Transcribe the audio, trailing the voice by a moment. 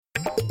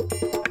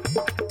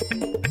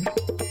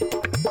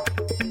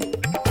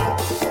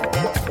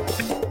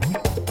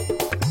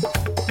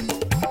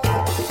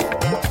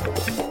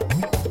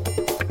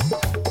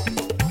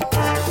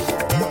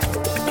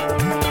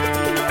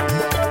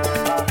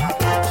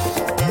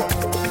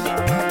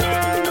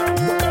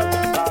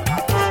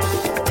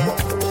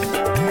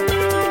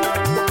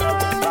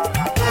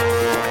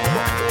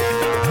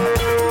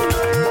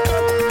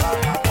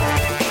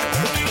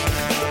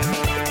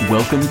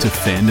Welcome to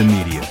Fandom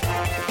Media.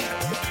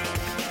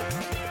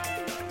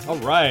 All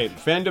right,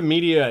 Fandom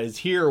Media is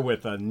here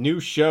with a new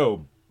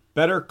show,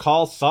 Better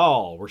Call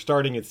Saul. We're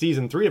starting at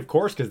Season 3, of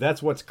course, because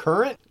that's what's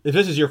current. If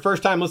this is your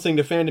first time listening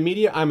to Fandom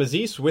Media, I'm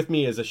Aziz. With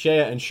me is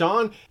Ashaya and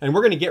Sean, and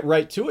we're going to get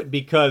right to it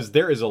because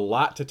there is a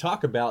lot to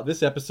talk about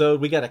this episode.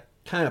 We got to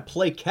kind of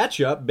play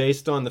catch-up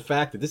based on the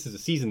fact that this is a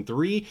Season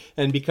 3,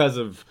 and because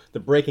of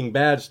the Breaking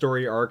Bad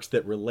story arcs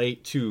that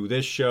relate to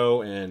this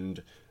show,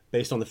 and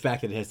based on the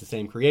fact that it has the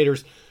same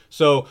creators.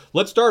 So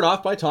let's start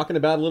off by talking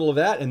about a little of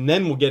that, and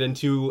then we'll get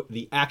into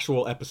the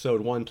actual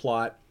Episode 1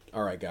 plot.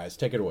 All right, guys,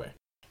 take it away.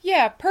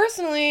 Yeah,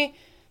 personally,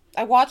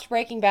 I watched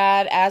Breaking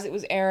Bad as it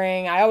was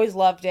airing. I always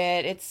loved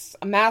it. It's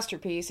a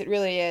masterpiece, it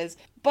really is.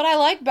 But I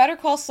like Better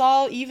Call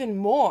Saul even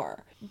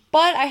more.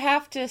 But I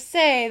have to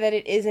say that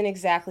it isn't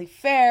exactly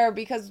fair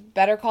because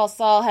Better Call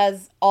Saul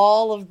has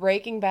all of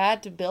Breaking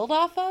Bad to build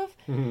off of.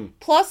 Mm-hmm.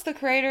 Plus, the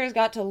creators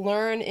got to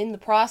learn in the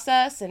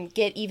process and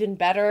get even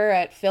better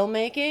at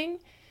filmmaking.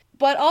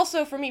 But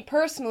also, for me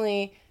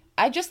personally,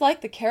 I just like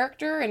the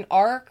character and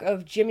arc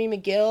of Jimmy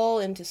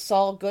McGill into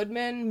Saul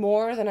Goodman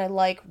more than I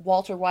like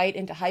Walter White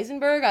into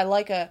Heisenberg. I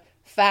like a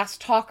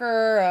fast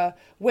talker, a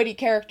witty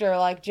character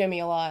like Jimmy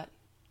a lot.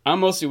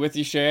 I'm mostly with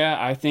you, Shaya.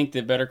 I think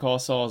that Better Call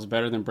Saul is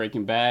better than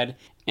Breaking Bad.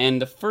 And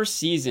the first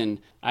season,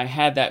 I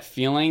had that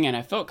feeling, and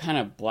I felt kind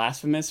of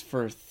blasphemous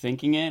for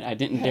thinking it. I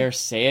didn't dare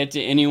say it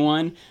to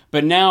anyone.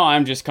 But now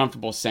I'm just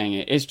comfortable saying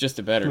it. It's just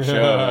a better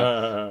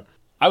show.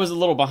 I was a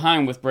little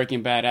behind with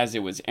Breaking Bad as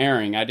it was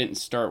airing. I didn't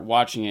start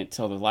watching it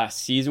till the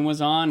last season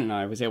was on, and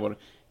I was able to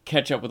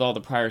catch up with all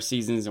the prior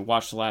seasons and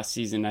watch the last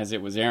season as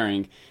it was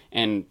airing.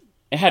 And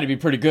it had to be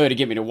pretty good to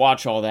get me to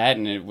watch all that,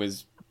 and it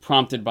was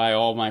prompted by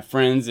all my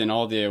friends and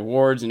all the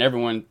awards and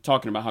everyone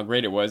talking about how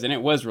great it was, and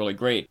it was really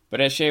great.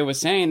 But as Shay was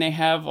saying, they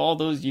have all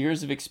those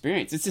years of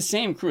experience. It's the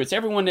same crew. It's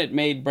everyone that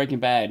made Breaking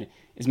Bad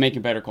is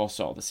making Better Call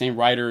Saul. The same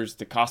writers,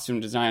 the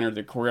costume designer,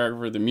 the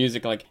choreographer, the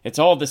music, like, it's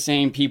all the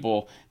same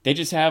people. They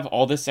just have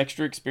all this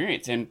extra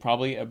experience and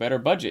probably a better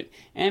budget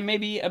and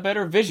maybe a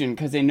better vision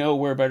because they know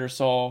where Better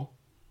Call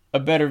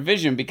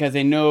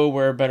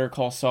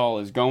Saul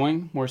is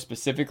going. More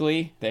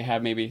specifically, they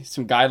have maybe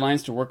some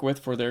guidelines to work with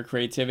for their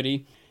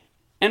creativity.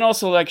 And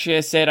also, like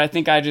Shea said, I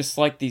think I just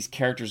like these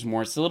characters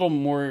more. It's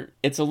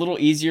a little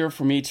easier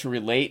for me to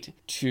relate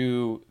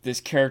to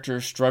this character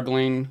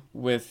struggling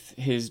with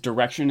his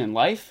direction in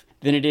life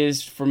than it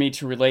is for me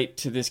to relate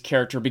to this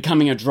character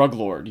becoming a drug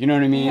lord. You know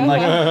what I mean?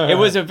 Like, it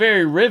was a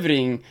very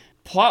riveting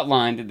plot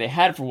line that they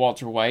had for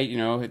Walter White, you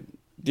know,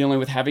 dealing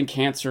with having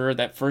cancer.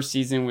 That first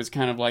season was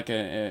kind of like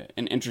an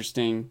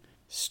interesting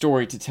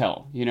story to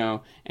tell, you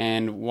know,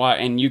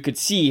 and you could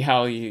see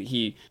how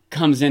he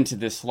comes into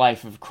this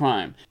life of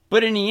crime.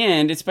 But in the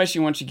end,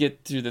 especially once you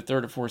get through the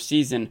third or fourth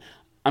season,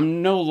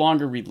 I'm no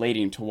longer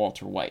relating to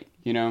Walter White,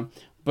 you know,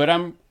 but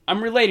I'm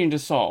relating to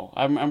Saul.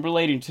 I'm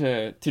relating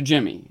to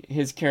Jimmy.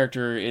 His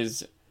character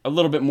is a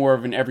little bit more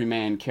of an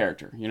everyman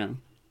character, you know.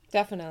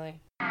 Definitely.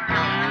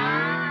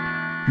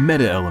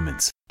 Meta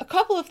elements. A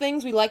couple of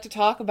things we like to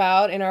talk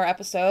about in our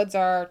episodes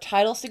are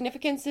title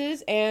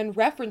significances and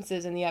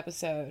references in the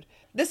episode.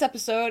 This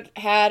episode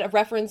had a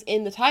reference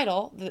in the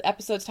title. The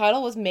episode's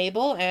title was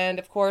Mabel, and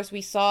of course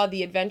we saw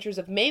The Adventures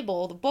of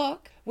Mabel, the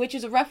book, which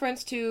is a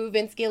reference to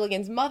Vince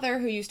Gilligan's mother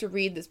who used to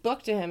read this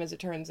book to him, as it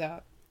turns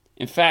out.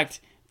 In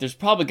fact, there's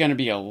probably going to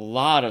be a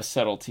lot of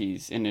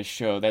subtleties in this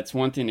show. That's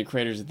one thing the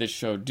creators of this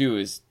show do,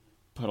 is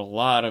put a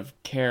lot of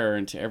care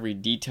into every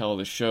detail of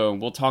the show,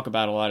 and we'll talk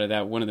about a lot of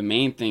that. One of the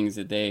main things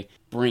that they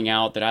bring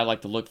out that I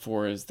like to look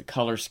for is the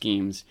color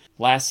schemes.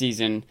 Last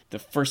season, the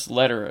first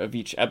letter of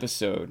each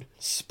episode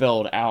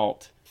spelled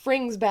out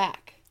Fring's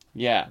back.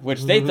 Yeah,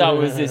 which they thought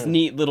was this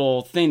neat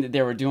little thing that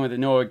they were doing that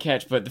no one would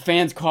catch, but the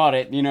fans caught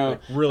it, you know.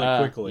 Like really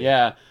quickly.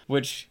 Yeah,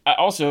 which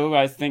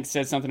I think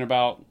said something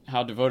about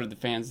how devoted the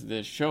fans of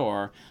this show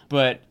are,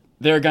 but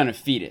they're gonna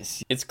feed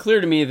us. It's clear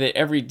to me that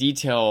every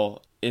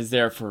detail is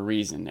there for a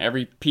reason.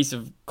 Every piece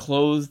of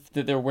clothes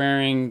that they're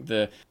wearing,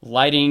 the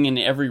lighting in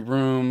every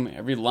room,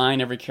 every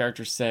line every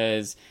character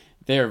says,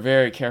 they are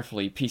very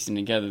carefully piecing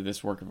together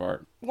this work of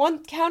art.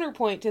 One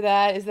counterpoint to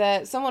that is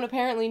that someone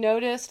apparently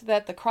noticed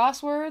that the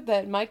crossword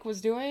that Mike was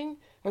doing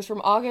was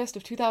from August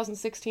of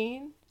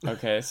 2016.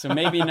 Okay, so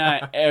maybe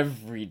not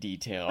every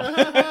detail.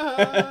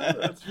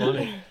 That's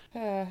funny.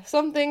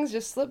 Some things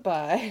just slip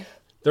by.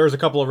 There's a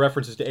couple of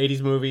references to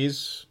 80s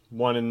movies.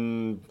 One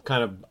and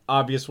kind of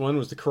obvious one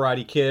was the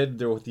Karate Kid,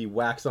 there with the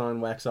wax on,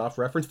 wax off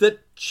reference that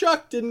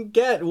Chuck didn't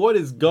get. What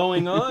is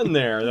going on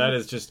there? That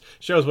is just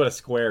shows what a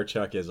square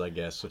Chuck is, I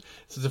guess.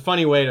 This is a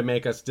funny way to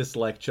make us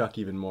dislike Chuck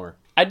even more.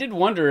 I did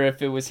wonder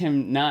if it was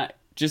him not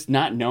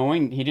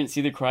knowing, he didn't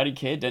see the Karate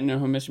Kid, didn't know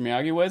who Mr.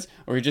 Miyagi was,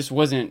 or he just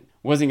wasn't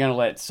going to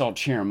let Saul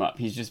cheer him up.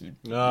 He's just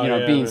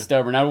being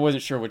stubborn. I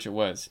wasn't sure which it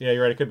was. Yeah,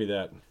 you're right. It could be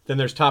that. Then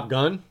there's Top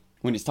Gun.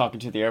 When he's talking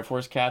to the Air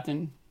Force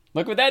captain.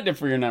 Look what that did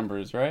for your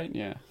numbers, right?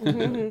 Yeah.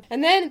 Mm-hmm.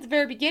 And then at the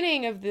very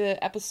beginning of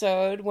the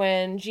episode,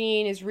 when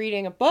Gene is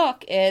reading a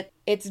book,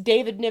 it's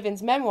David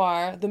Niven's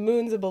memoir, The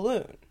Moon's a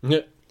Balloon.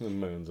 The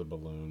moon's a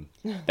balloon.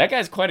 That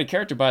guy's quite a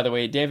character, by the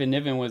way. David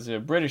Niven was a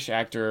British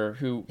actor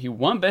who he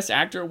won Best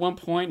Actor at one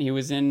point. He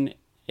was in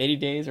 80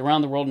 Days,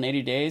 Around the World in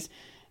 80 Days.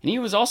 And he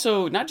was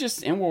also not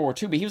just in World War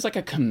II, but he was like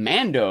a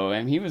commando,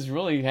 and he was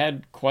really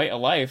had quite a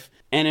life.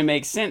 And it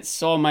makes sense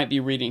Saul might be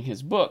reading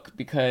his book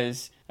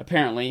because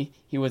apparently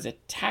he was a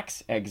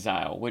tax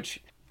exile,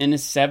 which in the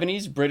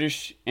 70s,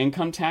 British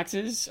income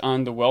taxes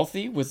on the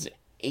wealthy was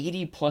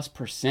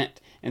 80+%.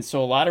 And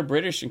so a lot of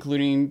British,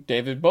 including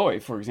David Bowie,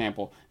 for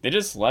example, they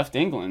just left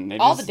England. They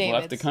All just the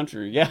left the Davids.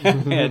 country. Yeah,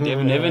 yeah,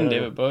 David Niven,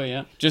 David Bowie,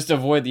 yeah. Just to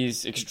avoid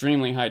these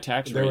extremely high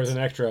tax rates. There was an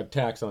extra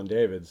tax on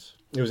David's.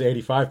 It was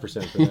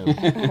 85% for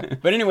them.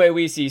 But anyway,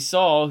 we see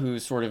Saul,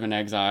 who's sort of in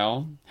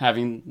exile,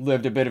 having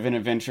lived a bit of an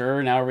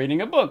adventure, now reading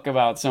a book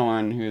about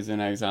someone who's in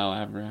exile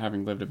after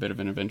having lived a bit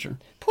of an adventure.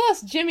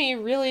 Plus, Jimmy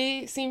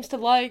really seems to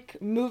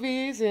like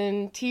movies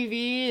and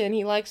TV, and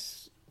he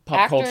likes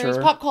Pop actors,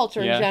 culture. pop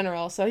culture Yeah. in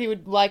general. So he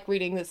would like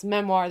reading this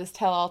memoir, this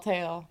tell-all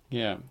tale.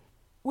 Yeah.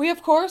 We,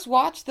 of course,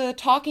 watched the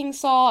Talking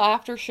Saul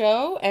after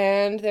show,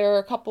 and there are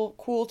a couple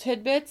cool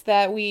tidbits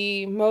that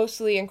we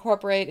mostly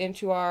incorporate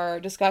into our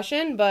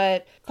discussion,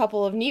 but a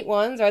couple of neat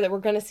ones are that we're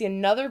going to see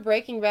another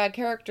Breaking Bad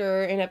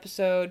character in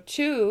episode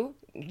 2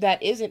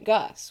 that isn't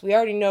Gus. We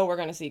already know we're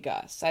going to see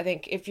Gus. I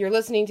think if you're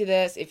listening to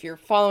this, if you're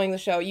following the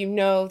show, you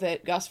know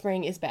that Gus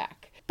Fring is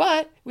back.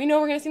 But we know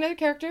we're going to see another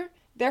character.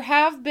 There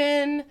have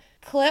been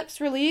clips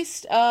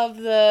released of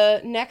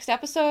the next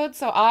episode,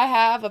 so I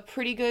have a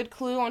pretty good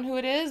clue on who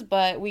it is,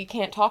 but we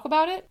can't talk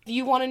about it. If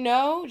you want to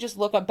know, just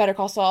look up Better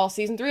Call Saul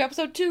Season 3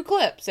 Episode 2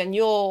 clips, and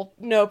you'll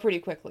know pretty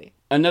quickly.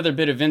 Another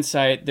bit of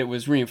insight that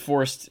was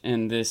reinforced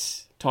in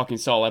this Talking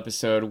Saul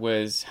episode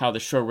was how the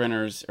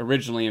showrunners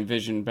originally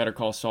envisioned Better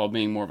Call Saul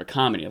being more of a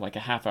comedy, like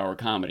a half-hour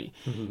comedy.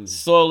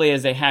 Slowly,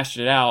 as they hashed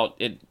it out,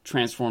 it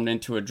transformed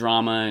into a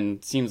drama,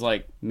 and seems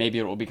like maybe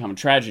it will become a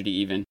tragedy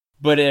even.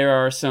 But there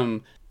are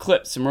some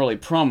clips, some early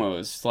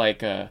promos,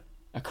 like a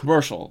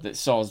commercial that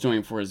Saul's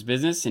doing for his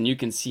business, and you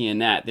can see in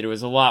that it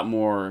was a lot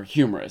more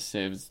humorous.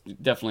 It was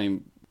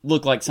definitely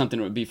looked like something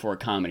that would be for a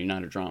comedy,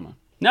 not a drama.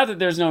 Not that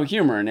there's no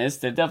humor in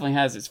this, it definitely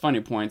has its funny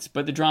points,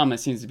 but the drama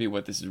seems to be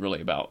what this is really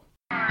about.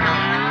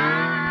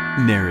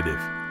 Narrative.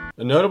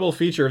 A notable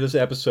feature of this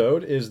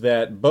episode is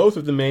that both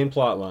of the main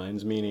plot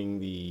lines, meaning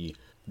the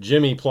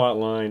Jimmy plot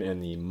line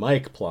and the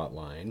Mike plot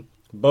line,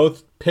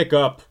 both pick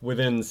up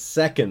within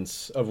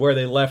seconds of where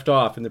they left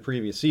off in the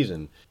previous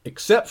season,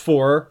 except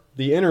for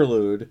the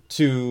interlude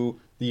to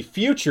the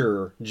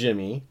future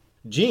Jimmy,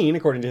 Gene,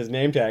 according to his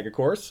name tag, of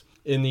course,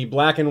 in the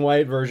black and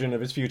white version of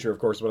his future, of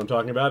course, is what I'm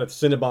talking about. It's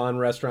Cinnabon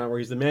restaurant where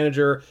he's the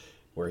manager,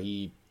 where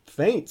he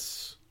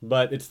faints,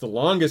 but it's the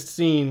longest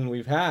scene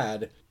we've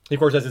had. He, of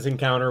course, has this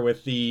encounter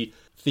with the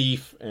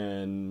thief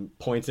and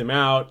points him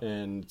out,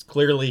 and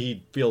clearly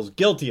he feels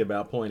guilty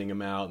about pointing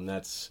him out, and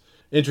that's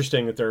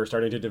interesting that they're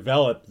starting to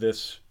develop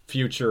this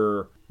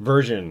future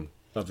version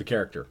of the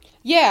character.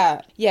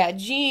 Yeah,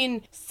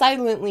 Gene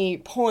silently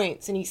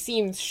points, and he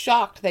seems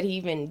shocked that he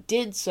even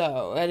did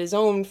so, at his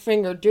own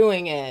finger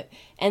doing it,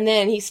 and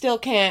then he still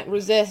can't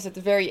resist at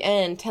the very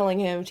end telling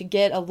him to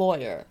get a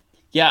lawyer.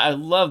 Yeah, I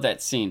love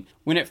that scene.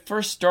 When it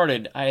first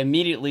started, I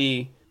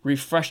immediately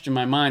refreshed in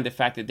my mind the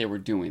fact that they were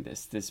doing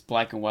this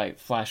black and white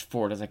flash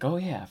forward. I was like, oh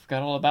yeah, I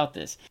forgot all about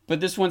this. But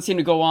this one seemed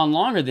to go on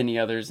longer than the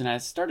others, and I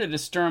started to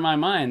stir in my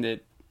mind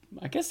that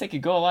I guess they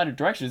could go a lot of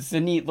directions. It's a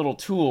neat little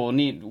tool, a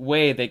neat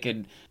way they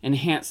could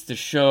enhance the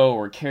show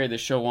or carry the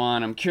show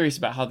on. I'm curious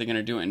about how they're going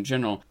to do it in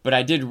general, but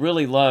I did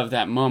really love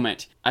that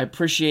moment. I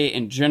appreciate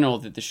in general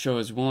that the show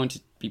is willing to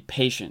be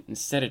patient and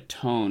set a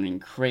tone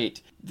and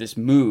create this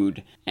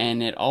mood,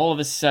 and it all of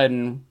a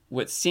sudden,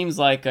 what seems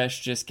like us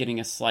just getting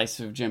a slice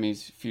of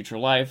Jimmy's future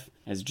life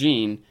as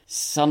Gene,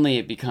 suddenly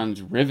it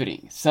becomes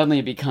riveting. Suddenly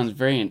it becomes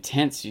very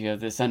intense. You have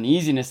this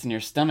uneasiness in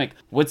your stomach.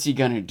 What's he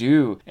gonna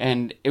do?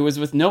 And it was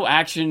with no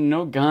action,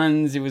 no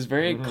guns. It was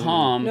very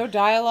calm. No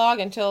dialogue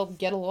until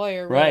get a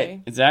lawyer, really.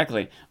 Right,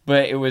 exactly.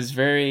 But it was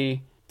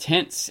very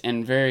tense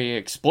and very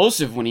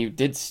explosive when he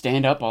did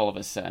stand up all of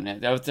a sudden.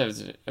 That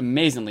was an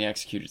amazingly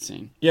executed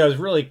scene. Yeah, it was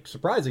really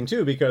surprising,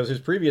 too, because his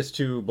previous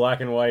two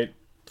black and white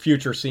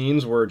future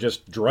scenes were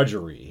just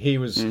drudgery. He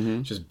was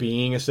just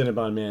being a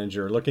Cinnabon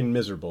manager, looking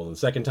miserable. And the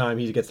second time,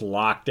 he gets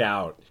locked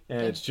out.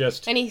 And it's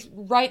just... And he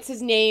writes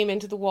his name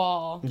into the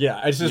wall. Yeah,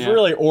 it's just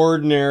really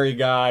ordinary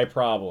guy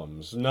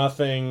problems.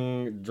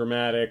 Nothing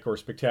dramatic or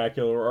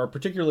spectacular or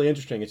particularly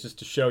interesting. It's just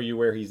to show you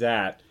where he's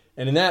at.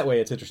 And in that way,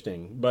 it's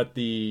interesting. But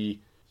the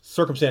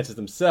circumstances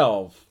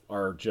themselves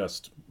are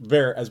just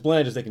very as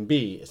bland as they can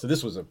be. So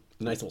this was a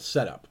nice little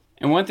setup.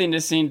 And one thing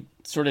this scene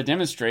sort of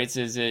demonstrates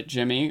is that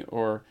Jimmy,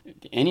 or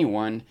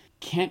anyone,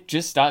 can't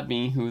just stop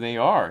being who they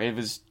are. It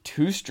was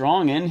too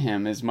strong in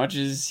him. As much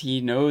as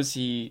he knows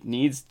he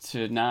needs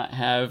to not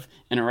have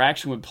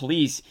interaction with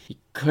police, he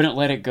couldn't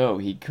let it go.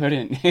 He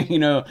couldn't,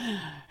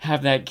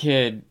 have that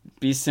kid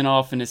be sent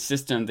off in a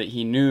system that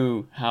he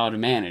knew how to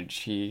manage.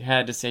 He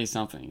had to say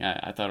something.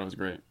 I thought it was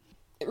great.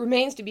 It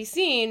remains to be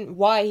seen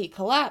why he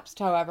collapsed,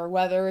 however,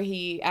 whether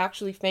he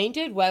actually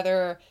fainted,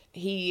 whether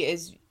he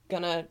is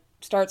gonna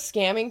start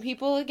scamming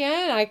people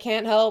again. I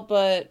can't help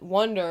but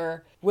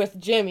wonder with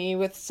Jimmy,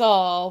 with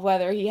Saul,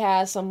 whether he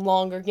has some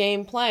longer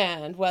game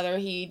planned, whether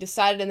he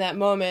decided in that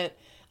moment,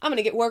 I'm going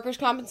to get workers'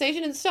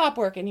 compensation and stop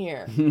working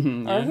here.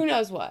 Or who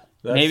knows what.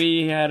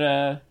 Maybe he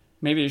had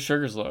maybe his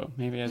sugar's low.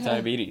 Maybe he has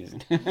diabetes.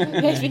 He's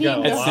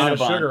got a lot of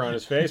sugar on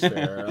his face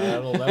there.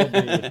 That'll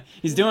be...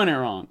 He's doing it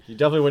wrong. You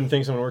definitely wouldn't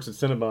think someone who works at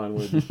Cinnabon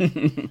would.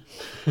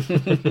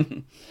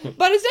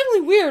 But it's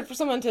definitely weird for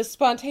someone to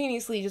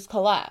spontaneously just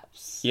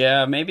collapse.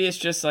 Yeah, maybe it's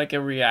just like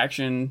a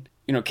reaction,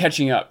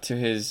 catching up to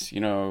his,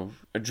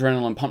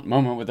 adrenaline pumped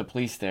moment with the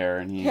police there,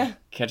 and he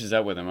catches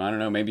up with him. I don't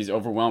know, maybe he's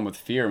overwhelmed with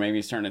fear. Maybe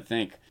he's starting to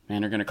think,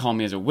 man, they're going to call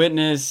me as a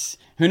witness.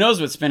 Who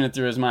knows what's spinning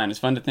through his mind? It's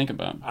fun to think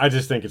about. I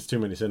just think it's too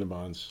many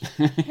Cinnabons.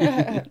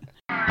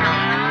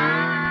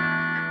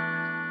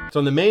 So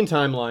in the main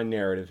timeline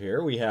narrative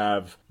here, we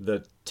have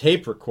the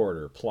tape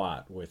recorder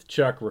plot with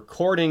Chuck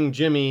recording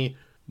Jimmy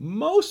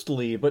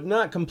mostly, but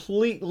not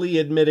completely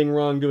admitting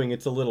wrongdoing.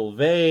 It's a little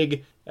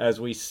vague, as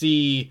we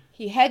see...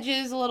 He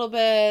hedges a little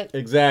bit.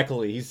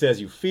 Exactly. He says,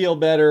 you feel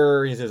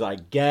better. He says, I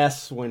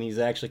guess, when he's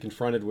actually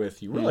confronted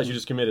with, you realize you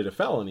just committed a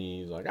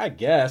felony. He's like, I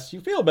guess.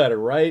 You feel better,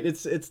 right?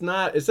 It's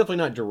definitely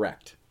not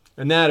direct.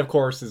 And that, of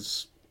course,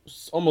 is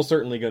almost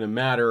certainly going to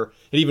matter.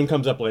 It even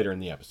comes up later in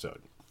the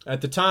episode.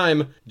 At the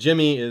time,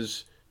 Jimmy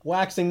is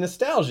waxing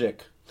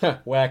nostalgic.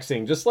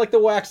 Waxing, just like the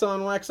wax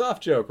on, wax off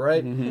joke,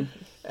 right? Mm-hmm.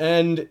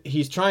 And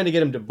he's trying to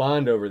get him to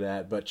bond over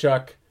that, but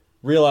Chuck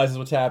realizes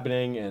what's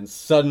happening and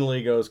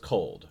suddenly goes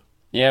cold.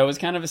 Yeah, it was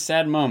kind of a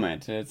sad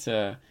moment. It's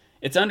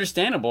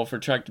understandable for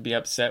Chuck to be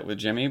upset with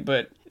Jimmy,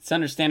 but it's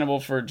understandable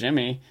for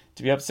Jimmy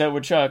to be upset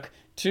with Chuck,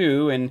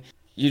 too, and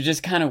you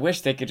just kind of wish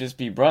they could just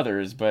be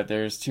brothers, but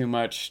there's too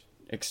much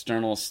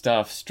external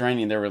stuff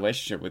straining their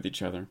relationship with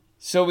each other.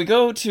 So we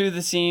go to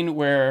the scene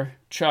where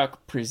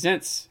Chuck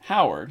presents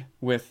Howard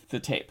with the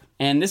tape.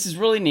 And this is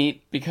really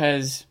neat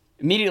because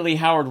immediately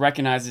Howard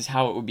recognizes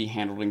how it would be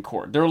handled in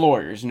court. They're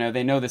lawyers,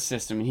 they know the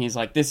system. And he's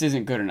like, this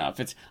isn't good enough.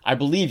 I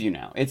believe you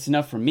now. It's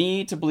enough for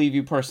me to believe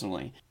you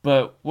personally.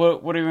 But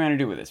what are we going to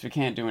do with this? We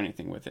can't do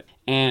anything with it.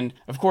 And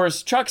of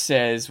course, Chuck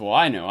says, well,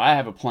 I know, I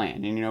have a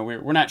plan. And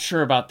we're not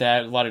sure about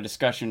that. A lot of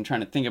discussion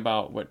trying to think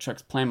about what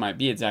Chuck's plan might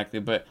be exactly.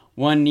 But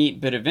one neat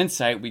bit of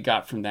insight we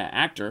got from that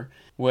actor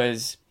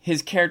was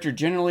his character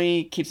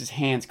generally keeps his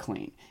hands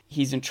clean.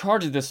 He's in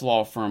charge of this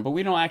law firm, but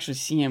we don't actually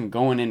see him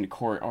going into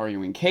court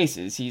arguing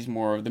cases. He's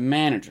more of the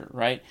manager,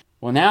 right?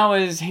 Well, now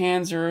his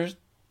hands are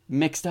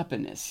mixed up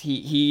in this. He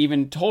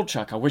even told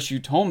Chuck, I wish you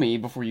told me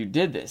before you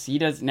did this.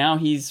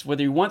 He's,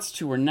 whether he wants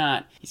to or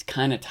not, he's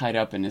kind of tied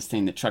up in this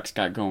thing that Chuck's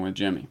got going with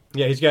Jimmy.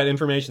 Yeah, he's got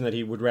information that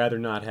he would rather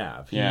not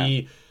have. Yeah.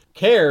 He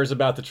cares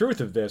about the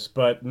truth of this,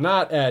 but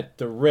not at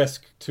the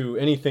risk to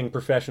anything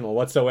professional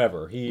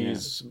whatsoever. He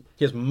has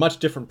much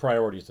different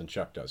priorities than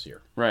Chuck does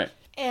here. Right.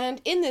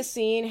 And in this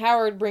scene,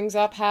 Howard brings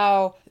up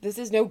how this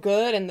is no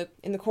good in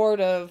the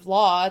court of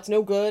law. It's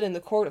no good in the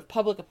court of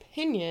public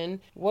opinion.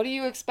 What do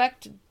you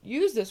expect to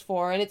use this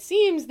for? And it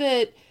seems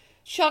that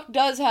Chuck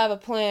does have a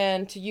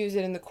plan to use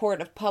it in the court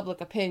of public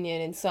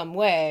opinion in some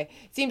way.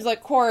 It seems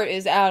like court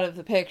is out of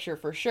the picture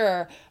for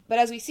sure. But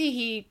as we see,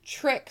 he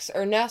tricks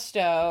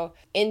Ernesto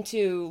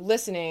into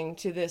listening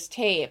to this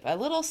tape. A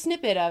little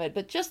snippet of it,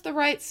 but just the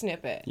right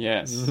snippet.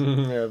 Yes.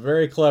 Yeah,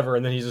 very clever.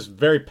 And then he's just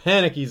very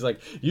panicky. He's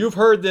like, you've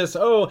heard this.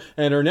 Oh,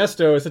 and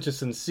Ernesto is such a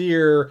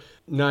sincere,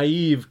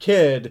 naive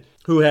kid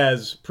who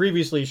has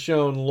previously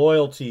shown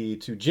loyalty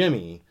to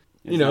Jimmy.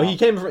 He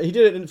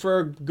did it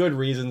for good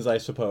reasons, I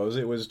suppose.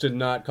 It was to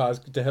not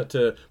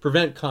to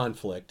prevent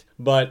conflict.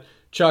 But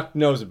Chuck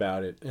knows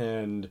about it,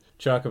 and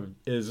Chuck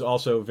is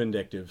also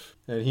vindictive.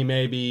 And he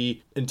may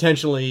be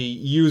intentionally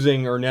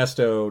using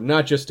Ernesto,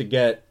 not just to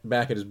get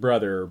back at his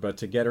brother, but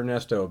to get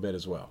Ernesto a bit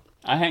as well.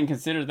 I hadn't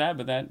considered that,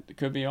 but that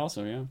could be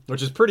also, yeah.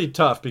 Which is pretty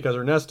tough, because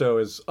Ernesto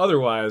is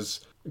otherwise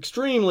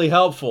extremely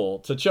helpful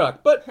to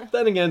Chuck, but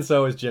then again,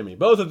 so is Jimmy.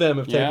 Both of them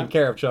have taken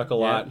care of Chuck a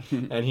lot,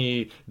 and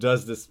he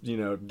does this,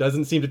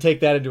 doesn't seem to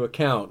take that into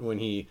account when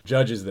he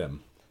judges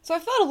them. So I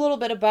thought a little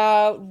bit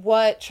about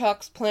what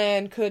Chuck's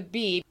plan could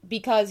be,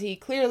 because he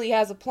clearly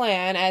has a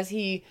plan as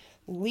he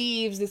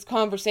leaves this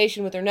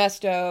conversation with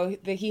Ernesto.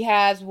 That he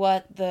has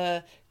what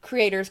the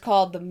creators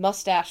called the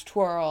mustache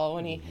twirl,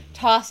 when he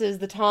tosses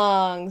the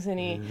tongs and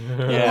he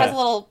has a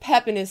little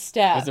pep in his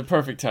step. It's a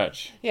perfect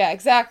touch. Yeah,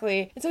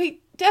 exactly. And so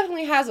he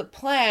definitely has a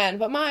plan,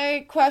 but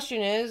my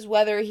question is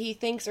whether he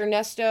thinks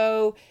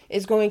Ernesto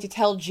is going to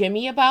tell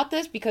Jimmy about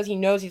this because he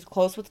knows he's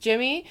close with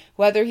Jimmy,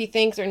 whether he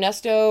thinks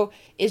Ernesto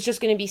is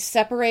just going to be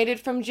separated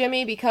from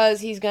Jimmy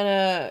because he's going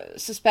to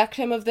suspect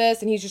him of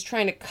this and he's just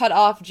trying to cut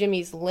off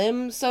Jimmy's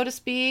limbs, so to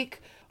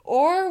speak,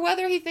 or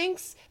whether he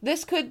thinks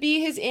this could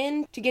be his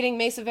in to getting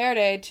Mesa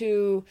Verde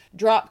to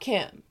drop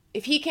Kim.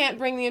 If he can't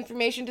bring the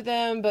information to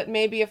them, but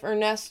maybe if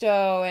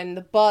Ernesto and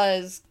the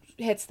buzz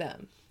hits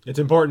them. It's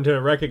important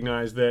to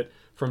recognize that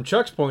from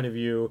Chuck's point of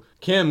view,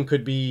 Kim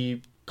could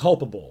be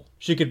culpable.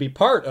 She could be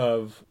part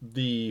of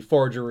the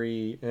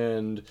forgery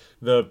and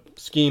the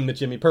scheme that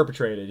Jimmy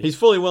perpetrated. He's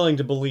fully willing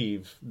to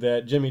believe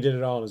that Jimmy did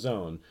it all on his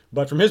own.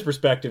 But from his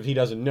perspective, he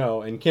doesn't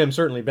know, and Kim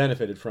certainly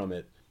benefited from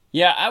it.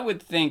 Yeah, I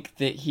would think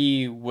that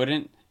he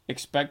wouldn't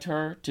expect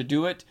her to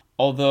do it,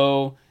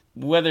 although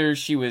whether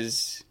she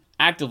was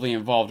actively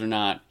involved or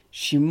not,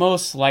 she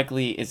most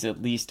likely is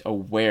at least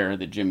aware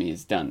that Jimmy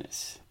has done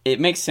this. It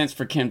makes sense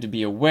for Kim to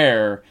be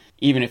aware,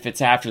 even if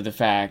it's after the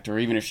fact, or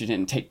even if she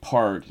didn't take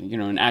part,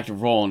 an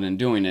active role in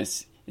doing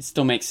this. It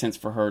still makes sense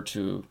for her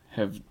to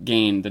have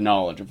gained the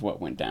knowledge of what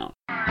went down.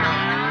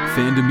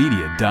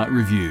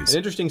 Fandomedia.reviews. An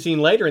interesting scene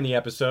later in the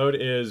episode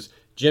is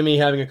Jimmy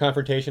having a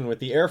confrontation with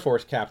the Air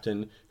Force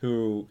captain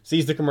who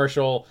sees the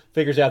commercial,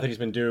 figures out that he's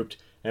been duped,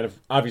 and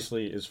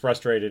obviously is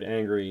frustrated,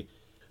 angry.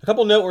 A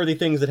couple noteworthy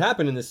things that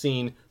happen in this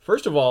scene.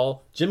 First of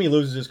all, Jimmy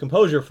loses his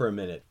composure for a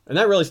minute. And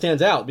that really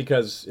stands out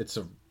because it's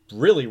a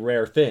really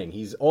rare thing.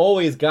 He's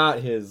always got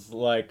his,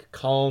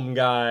 calm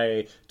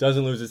guy,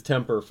 doesn't lose his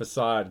temper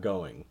facade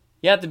going.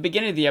 Yeah, at the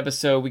beginning of the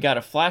episode, we got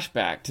a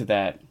flashback to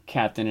that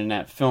captain and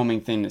that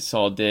filming thing that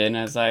Saul did, and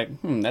I was like,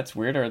 that's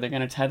weird. Are they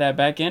going to tie that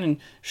back in? And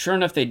sure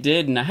enough, they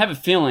did, and I have a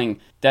feeling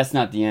that's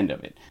not the end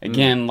of it.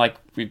 Again, like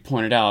we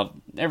pointed out,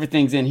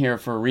 everything's in here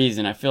for a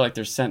reason. I feel like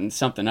they're setting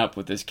something up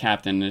with this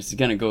captain, and it's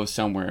going to go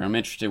somewhere. I'm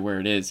interested where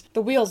it is.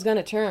 The wheel's going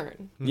to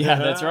turn. Yeah,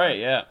 that's right,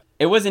 yeah.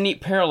 It was a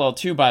neat parallel,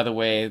 too, by the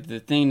way. The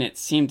thing that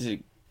seemed to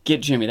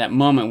get Jimmy, that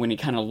moment when he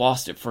kind of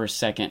lost it for a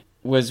second,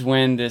 was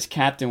when this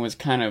captain was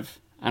kind of,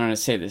 I don't know how to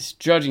say this,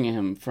 judging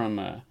him from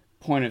a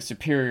point of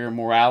superior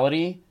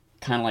morality,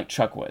 kind of like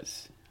Chuck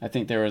was. I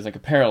think there was a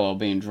parallel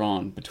being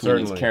drawn between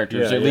these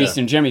characters, at least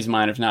in Jimmy's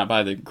mind, if not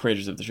by the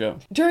creators of the show.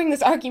 During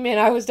this argument,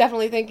 I was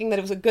definitely thinking that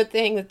it was a good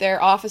thing that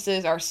their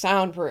offices are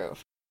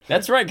soundproof.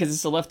 That's right, because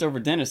it's a leftover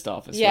dentist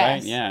office,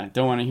 right? Yeah,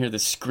 don't want to hear the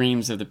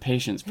screams of the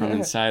patients from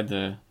inside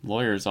the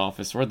lawyer's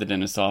office or the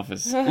dentist's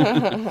office.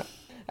 I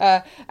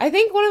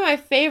think one of my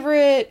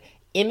favorite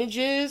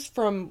images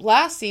from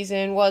last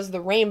season was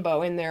the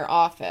rainbow in their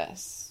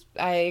office.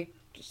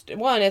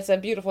 It's a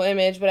beautiful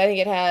image, but I think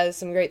it has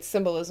some great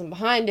symbolism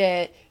behind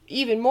it.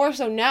 Even more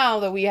so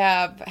now that we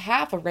have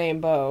half a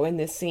rainbow in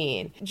this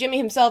scene. Jimmy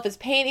himself is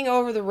painting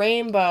over the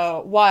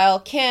rainbow while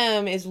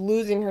Kim is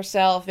losing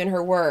herself in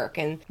her work.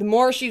 And the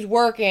more she's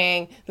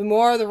working, the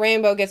more the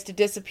rainbow gets to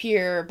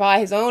disappear by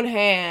his own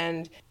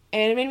hand.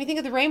 And it made me think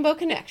of the Rainbow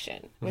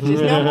Connection, which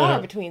is no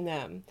more between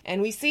them.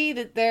 And we see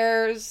that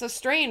there's a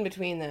strain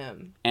between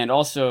them. And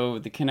also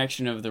the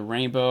connection of the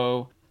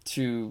rainbow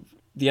to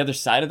the other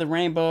side of the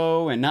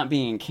rainbow and not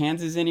being in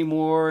Kansas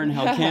anymore, and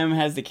how Kim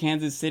has the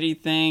Kansas City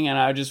thing. And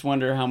I just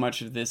wonder how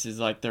much of this is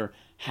they're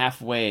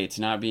halfway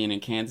to not being in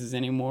Kansas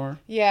anymore.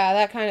 Yeah,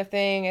 that kind of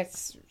thing.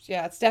 It's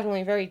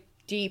definitely a very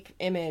deep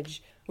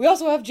image. We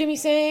also have Jimmy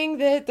saying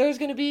that there's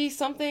going to be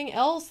something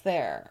else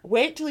there.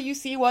 Wait till you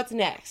see what's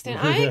next. And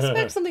I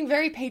expect something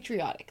very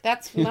patriotic.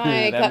 That's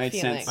my gut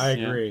feeling. Sense. I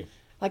agree.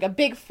 Like a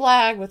big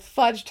flag with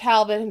Fudge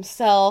Talbot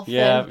himself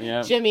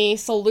and Jimmy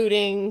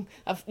saluting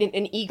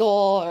an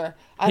eagle, or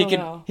I don't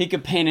know. He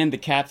could paint in the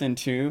captain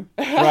too,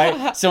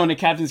 right? So when the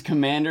captain's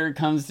commander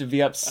comes to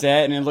be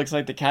upset and it looks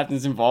like the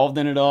captain's involved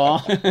in it all.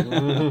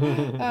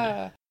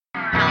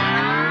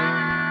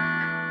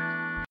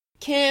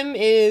 Kim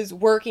is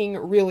working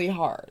really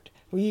hard.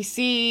 We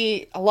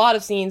see a lot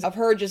of scenes of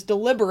her just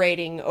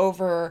deliberating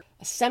over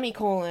a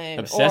semicolon.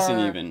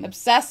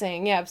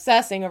 Obsessing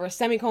Obsessing over a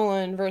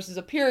semicolon versus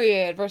a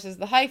period versus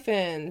the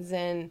hyphens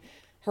and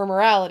her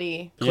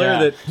morality.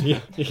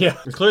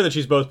 It's clear that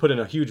she's both put in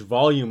a huge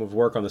volume of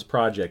work on this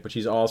project, but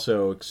she's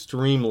also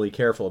extremely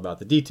careful about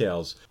the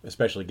details,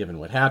 especially given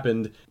what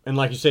happened. And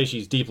like you say,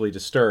 she's deeply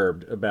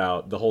disturbed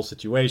about the whole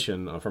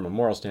situation from a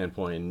moral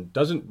standpoint and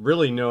doesn't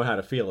really know how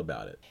to feel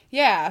about it.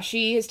 Yeah,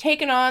 she has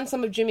taken on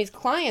some of Jimmy's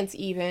clients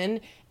even,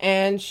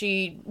 and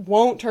she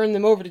won't turn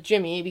them over to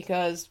Jimmy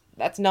because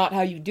that's not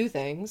how you do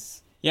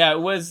things. Yeah, it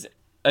was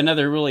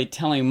another really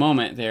telling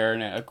moment there,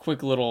 and a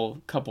quick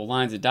little couple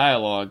lines of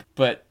dialogue.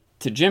 But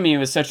to Jimmy, it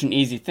was such an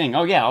easy thing.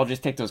 Oh yeah, I'll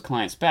just take those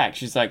clients back.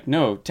 She's like,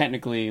 no,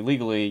 technically,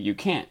 legally, you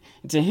can't.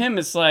 And to him,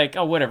 it's like,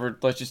 oh, whatever,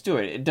 let's just do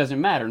it. It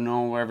doesn't matter, no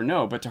one will ever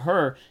know. But to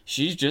her,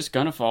 she's just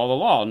gonna follow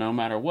the law no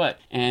matter what.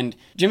 And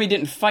Jimmy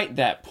didn't fight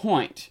that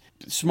point.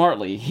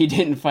 Smartly, he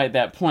didn't fight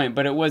that point,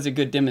 but it was a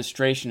good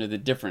demonstration of the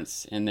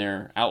difference in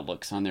their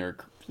outlooks on their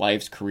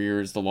lives,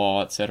 careers, the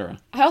law, etc.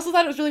 I also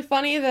thought it was really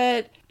funny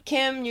that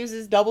Kim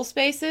uses double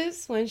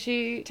spaces when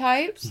she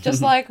types,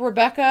 just like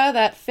Rebecca,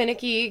 that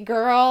finicky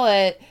girl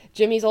at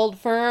Jimmy's old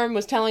firm,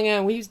 was telling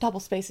him, we use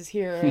double spaces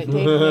here at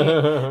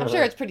David. I'm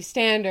sure it's pretty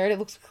standard. It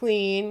looks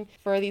clean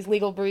for these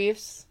legal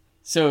briefs.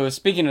 So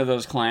speaking of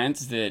those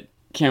clients that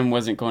Kim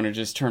wasn't going to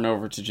just turn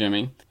over to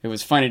Jimmy, it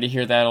was funny to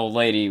hear that old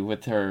lady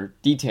with her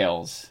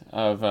details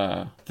of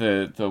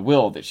the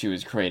will that she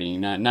was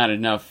creating. Not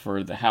enough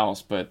for the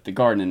house, but the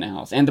garden in the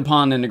house and the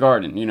pond in the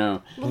garden,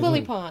 The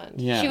lily pond.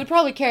 Yeah. She would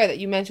probably care that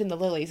you mentioned the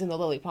lilies in the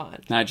lily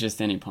pond. Not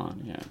just any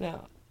pond, yeah.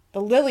 No.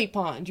 the lily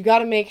pond. You got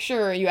to make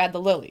sure you add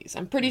the lilies.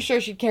 I'm pretty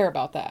sure she'd care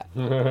about that.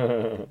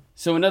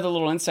 So another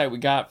little insight we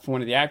got from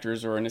one of the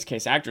actors, or in this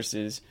case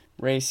actresses,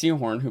 Ray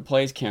Seahorn, who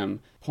plays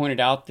Kim, pointed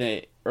out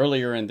that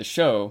earlier in the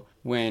show,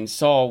 when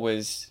Saul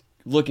was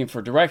looking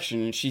for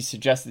direction and she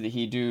suggested that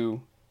he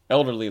do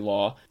elderly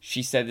law,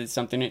 she said it's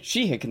something that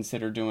she had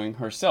considered doing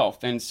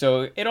herself. And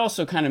so it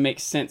also kind of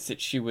makes sense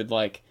that she would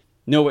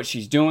know what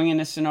she's doing in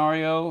this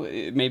scenario.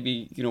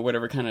 Maybe,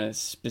 whatever kind of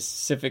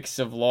specifics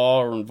of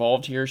law are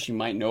involved here, she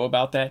might know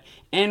about that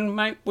and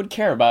would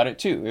care about it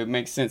too. It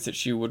makes sense that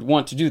she would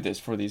want to do this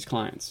for these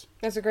clients.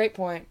 That's a great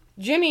point.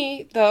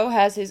 Jimmy, though,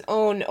 has his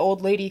own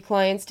old lady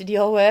clients to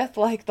deal with,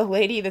 like the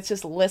lady that's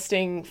just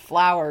listing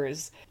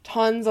flowers.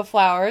 Tons of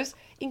flowers,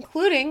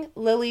 including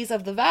lilies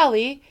of the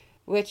valley,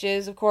 which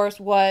is, of course,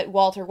 what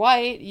Walter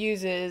White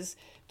uses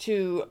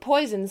to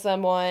poison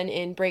someone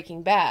in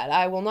Breaking Bad.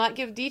 I will not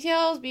give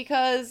details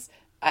because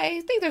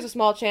I think there's a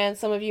small chance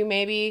some of you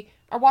maybe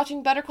are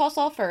watching Better Call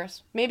Saul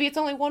first. Maybe it's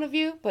only one of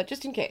you, but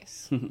just in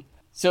case.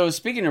 So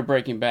speaking of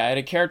Breaking Bad,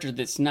 a character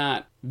that's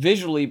not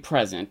visually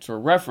present or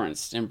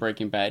referenced in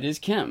Breaking Bad is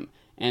Kim.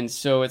 And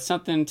so it's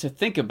something to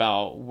think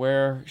about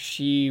where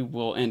she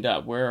will end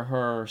up, where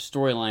her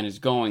storyline is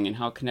going, and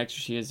how connected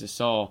she is to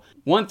Saul.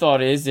 One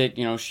thought is that,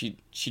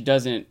 she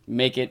doesn't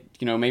make it,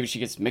 maybe she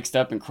gets mixed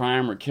up in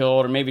crime or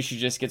killed, or maybe she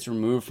just gets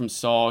removed from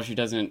Saul. She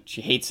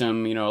hates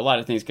him, a lot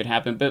of things could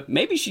happen. But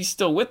maybe she's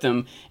still with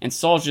him, and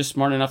Saul's just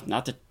smart enough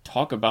not to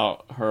talk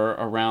about her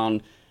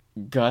around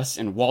Gus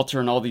and Walter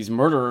and all these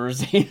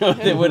murderers,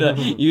 that would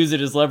use it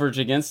as leverage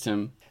against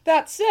him.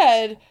 That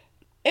said,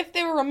 if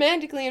they were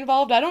romantically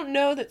involved, I don't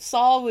know that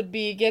Saul would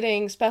be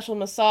getting special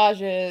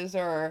massages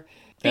or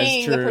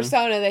being the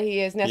persona that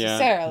he is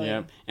necessarily.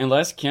 Yeah.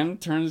 Unless Kim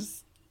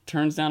turns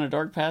down a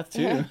dark path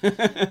too.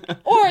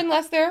 Or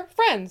unless they're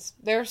friends.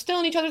 They're still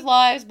in each other's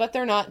lives, but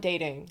they're not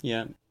dating.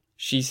 Yeah.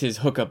 She's his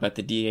hookup at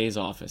the DA's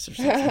office or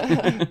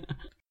something.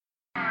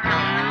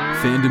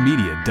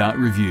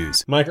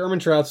 Fandomedia.reviews. Mike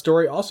Ehrmantraut's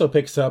story also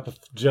picks up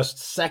just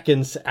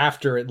seconds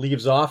after it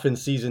leaves off in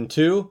Season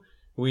 2.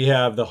 We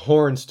have the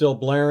horn still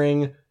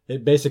blaring.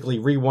 It basically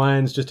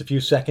rewinds just a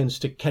few seconds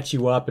to catch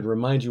you up and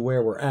remind you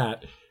where we're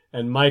at.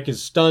 And Mike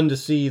is stunned to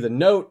see the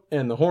note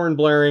and the horn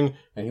blaring,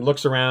 and he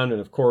looks around,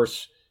 and of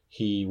course,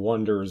 he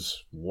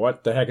wonders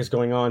what the heck is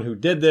going on, who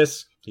did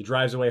this. He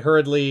drives away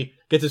hurriedly,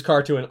 gets his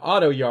car to an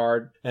auto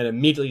yard, and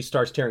immediately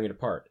starts tearing it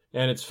apart.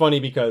 And it's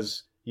funny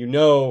because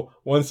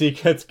once he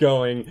gets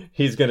going,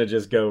 he's going to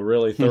just go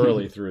really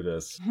thoroughly through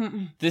this.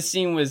 This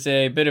scene was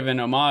a bit of an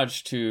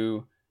homage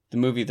to the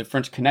movie The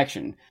French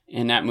Connection.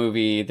 In that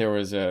movie, there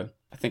was a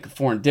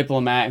foreign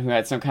diplomat who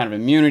had some kind of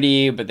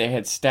immunity, but they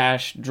had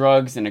stashed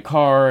drugs in a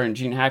car, and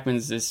Gene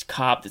Hackman's this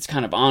cop that's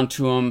kind of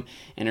onto him,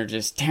 and they're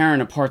just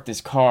tearing apart this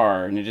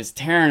car, and they're just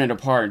tearing it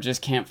apart, and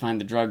just can't find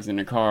the drugs in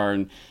the car.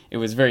 And it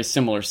was a very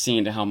similar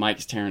scene to how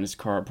Mike's tearing his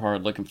car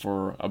apart, looking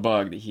for a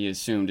bug that he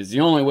assumed is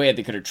the only way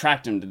they could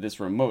attract him to this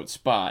remote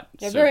spot.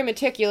 They're very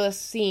meticulous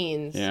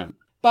scenes. Yeah.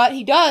 But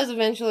he does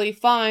eventually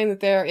find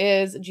that there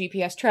is a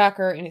GPS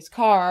tracker in his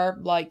car,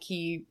 like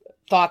he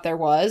thought there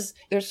was.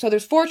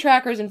 There's 4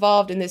 trackers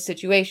involved in this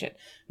situation.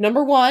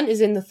 Number 1 is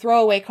in the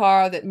throwaway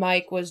car that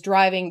Mike was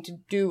driving to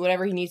do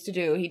whatever he needs to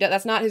do.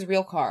 That's not his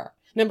real car.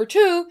 Number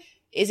 2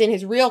 is in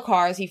his real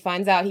car, as he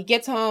finds out. He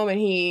gets home and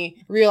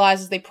he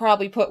realizes they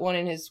probably put one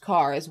in his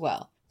car as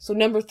well. So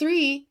number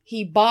 3,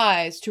 he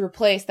buys to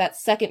replace that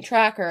second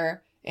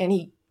tracker, and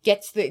he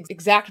gets the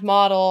exact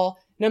model.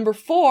 Number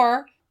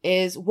 4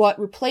 is what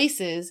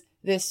replaces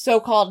this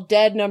so-called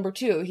dead number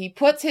 2. He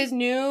puts his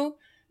new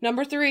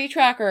number 3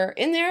 tracker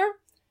in there,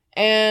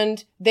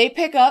 and they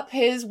pick up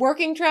his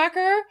working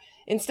tracker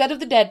instead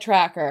of the dead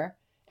tracker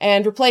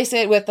and replace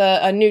it with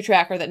a new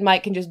tracker that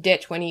Mike can just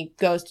ditch when he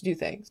goes to do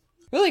things.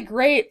 Really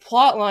great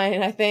plot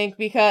line, I think,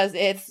 because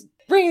it's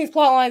bringing these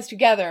plot lines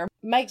together.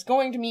 Mike's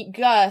going to meet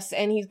Gus,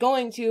 and he's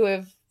going to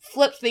have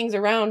flipped things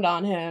around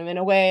on him in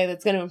a way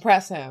that's going to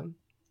impress him.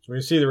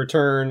 We see the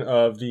return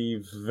of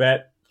the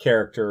vet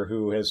character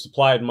who has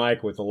supplied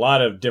Mike with a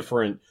lot of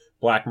different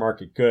black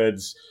market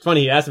goods. It's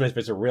funny, he asked him if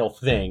it's a real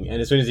thing, and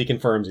as soon as he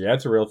confirms, yeah,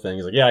 it's a real thing,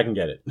 he's like, yeah, I can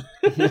get it.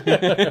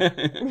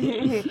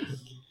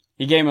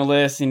 He gave him a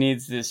list. He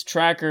needs this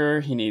tracker,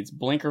 he needs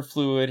blinker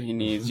fluid, he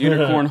needs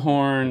unicorn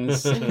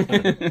horns.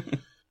 As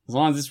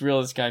long as it's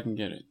real, this guy can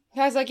get it.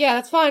 The guy's like, yeah,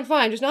 that's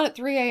fine, just not at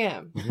 3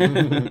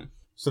 a.m.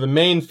 So the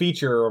main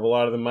feature of a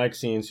lot of the Mike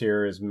scenes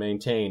here is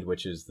maintained,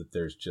 which is that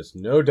there's just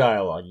no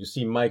dialogue. You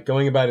see Mike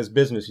going about his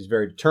business. He's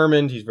very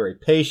determined, he's very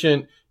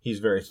patient, he's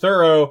very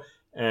thorough,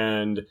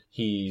 and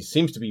he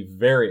seems to be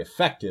very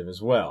effective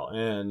as well.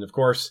 And of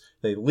course,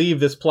 they leave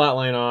this plot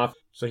line off,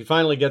 so he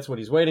finally gets what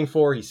he's waiting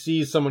for. He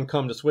sees someone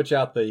come to switch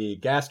out the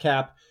gas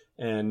cap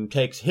and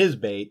takes his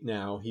bait.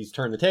 Now, he's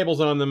turned the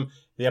tables on them.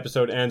 The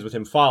episode ends with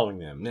him following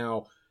them.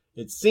 Now,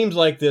 it seems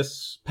like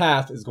this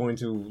path is going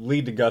to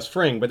lead to Gus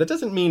Fring, but that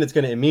doesn't mean it's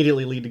going to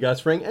immediately lead to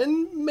Gus Fring,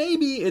 and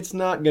maybe it's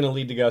not going to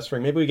lead to Gus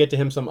Fring. Maybe we get to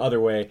him some other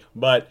way,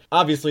 but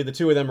obviously the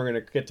two of them are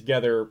going to get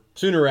together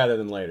sooner rather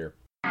than later.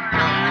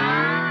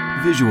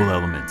 Visual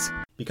elements.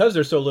 because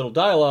there's so little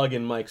dialogue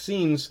in Mike's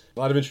scenes, a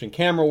lot of interesting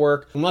camera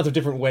work, and lots of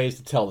different ways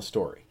to tell the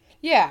story.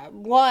 Yeah,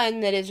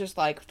 one that is just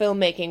like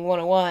filmmaking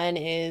 101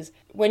 is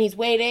when he's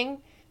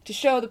waiting to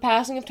show the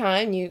passing of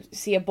time, you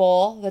see a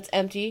bowl that's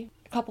empty,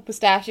 a couple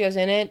pistachios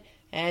in it,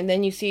 and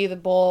then you see the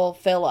bowl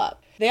fill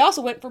up. They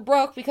also went for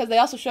broke because they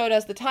also showed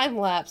us the time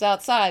lapse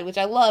outside, which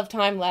I love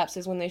time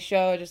lapses when they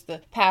show just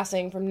the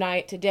passing from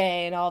night to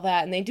day and all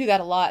that, and they do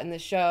that a lot in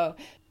this show.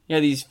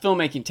 Yeah, these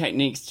filmmaking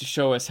techniques to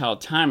show us how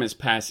time is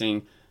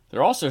passing,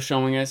 they're also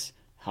showing us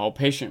how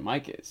patient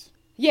Mike is.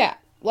 Yeah.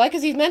 Like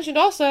as he's mentioned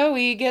also,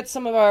 we get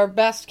some of our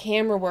best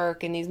camera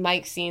work in these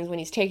Mike scenes when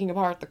he's taking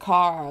apart the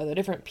car, the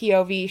different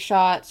POV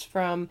shots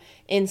from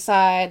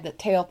inside, the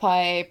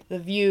tailpipe, the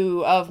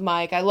view of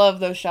Mike. I love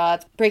those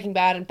shots. Breaking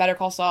Bad and Better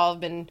Call Saul have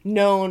been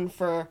known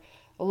for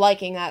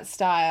liking that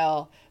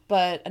style.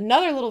 But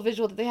another little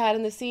visual that they had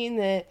in the scene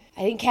that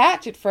I didn't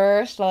catch at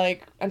first,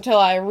 like until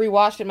I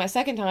rewatched it my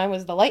second time,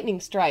 was the lightning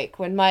strike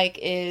when Mike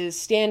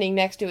is standing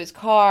next to his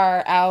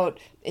car out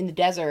in the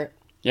desert.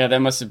 Yeah, that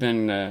must have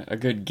been a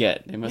good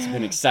get. They must have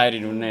been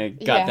excited when they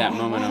got that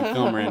moment on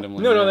film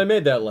randomly. No, they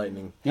made that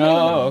lightning.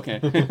 Oh, okay.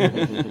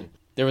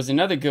 There was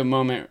another good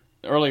moment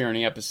earlier in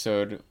the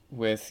episode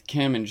with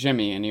Kim and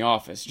Jimmy in the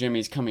office.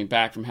 Jimmy's coming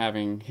back from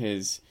having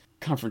his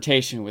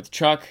confrontation with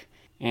Chuck,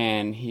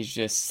 and he's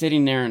just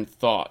sitting there in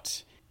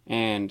thought.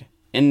 And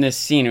in this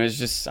scene, it was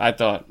just, I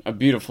thought, a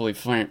beautifully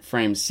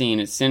framed scene.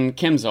 It's in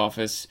Kim's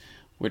office,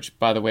 which,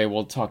 by the way,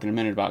 we'll talk in a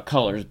minute about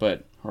colors,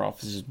 but her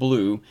office is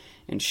blue.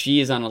 And she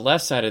is on the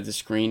left side of the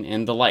screen,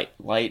 and the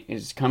light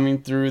is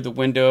coming through the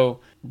window,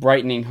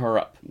 brightening her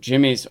up.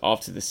 Jimmy's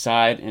off to the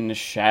side in the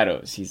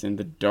shadows. He's in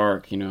the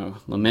dark,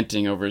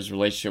 lamenting over his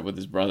relationship with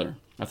his brother.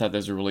 I thought that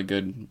was a really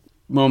good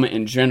moment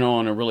in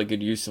general, and a really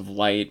good use of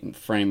light and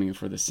framing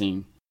for the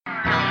scene.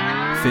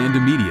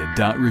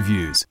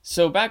 Fandomedia.reviews.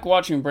 So back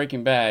watching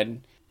Breaking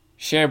Bad,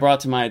 Shea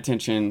brought to my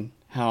attention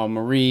how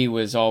Marie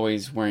was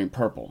always wearing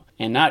purple.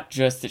 And not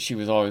just that she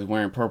was always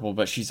wearing purple,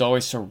 but she's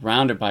always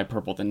surrounded by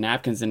purple. The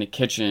napkins in the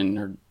kitchen,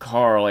 her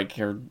car, like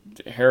her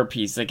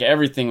hairpiece, like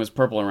everything was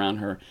purple around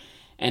her.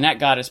 And that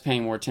got us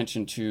paying more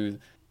attention to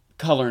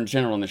color in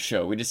general in the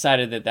show. We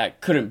decided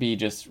that couldn't be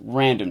just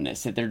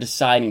randomness, that they're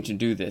deciding to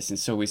do this. And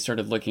so we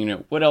started looking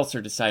at what else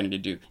they're deciding to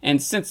do.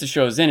 And since the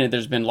show's ended,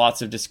 there's been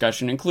lots of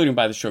discussion, including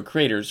by the show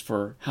creators,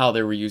 for how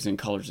they were using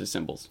colors as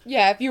symbols.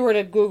 Yeah, if you were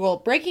to Google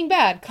Breaking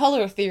Bad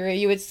color theory,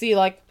 you would see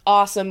like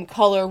awesome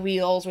color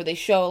reels where they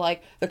show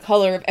like the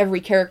color of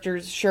every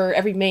character's shirt,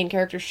 every main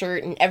character's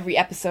shirt in every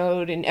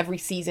episode in every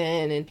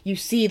season, and you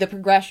see the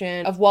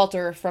progression of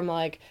Walter from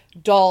like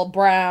dull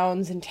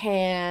browns and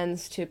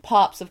tans to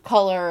pops of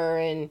color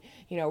and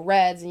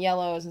reds and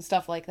yellows and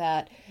stuff like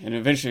that, and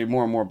eventually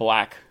more and more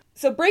black.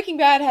 So Breaking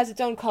Bad has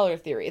its own color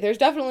theory. There's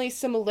definitely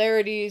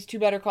similarities to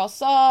Better Call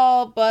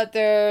Saul, but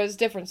there's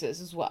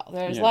differences as well.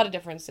 There's a lot of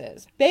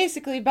differences.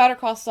 Basically, Better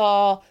Call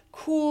Saul,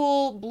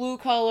 cool blue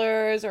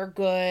colors are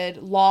good,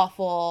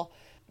 lawful.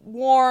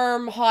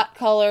 Warm, hot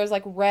colors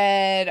like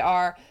red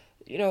are,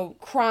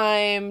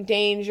 crime,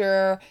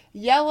 danger.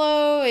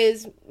 Yellow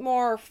is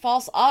more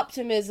false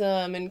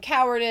optimism and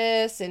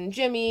cowardice and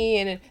Jimmy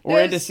and or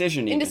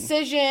indecision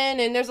even.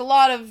 And there's a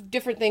lot of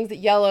different things that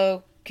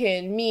yellow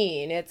can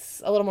mean.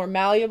 It's a little more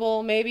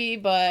malleable maybe,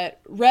 but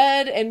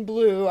red and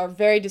blue are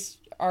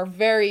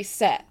very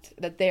set,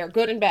 that they are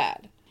good and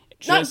bad.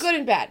 Not good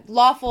and bad,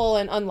 lawful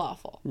and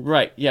unlawful.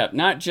 Right, yeah,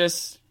 not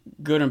just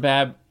good and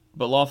bad,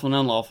 but lawful and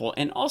unlawful,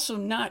 and also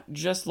not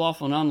just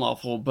lawful and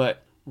unlawful,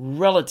 but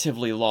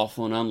relatively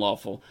lawful and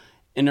unlawful.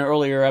 In an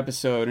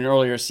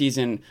earlier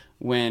season,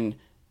 when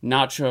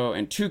Nacho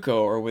and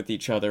Tuco are with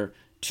each other,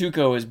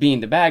 Tuco is being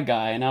the bad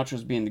guy and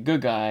Nacho's being the good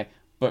guy,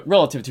 but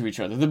relative to each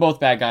other. They're both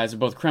bad guys, they're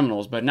both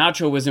criminals, but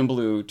Nacho was in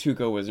blue,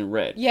 Tuco was in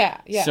red. Yeah.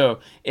 So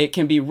it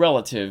can be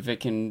relative, it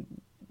can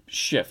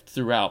shift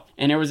throughout.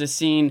 And there was a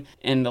scene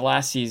in the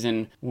last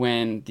season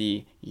when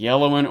the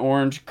yellow and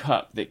orange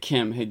cup that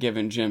Kim had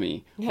given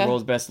Jimmy, the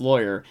world's best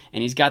lawyer,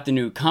 and he's got the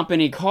new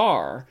company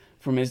car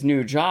from his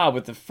new job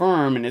with the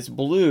firm, and it's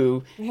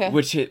blue,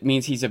 which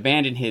means he's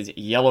abandoned his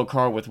yellow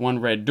car with one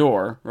red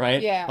door,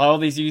 right? Yeah. All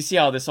these, you see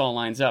how this all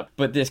lines up.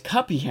 But this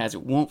cup he has,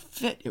 it won't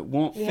fit. It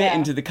won't fit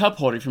into the cup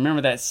holder. If you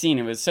remember that scene,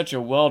 it was such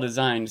a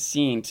well-designed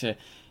scene to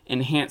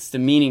enhance the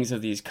meanings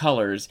of these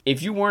colors.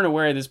 If you weren't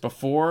aware of this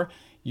before,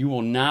 you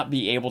will not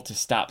be able to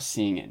stop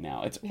seeing it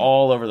now. It's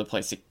all over the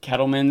place. The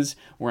Kettlemans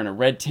were in a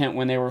red tent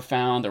when they were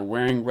found. They're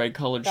wearing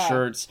red-colored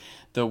shirts.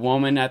 The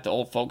woman at the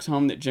old folks'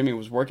 home that Jimmy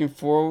was working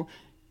for,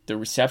 the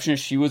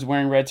receptionist, she was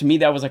wearing red. To me,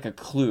 that was like a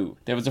clue.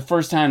 That was the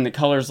first time the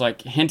colors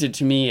like hinted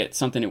to me at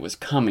something that was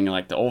coming.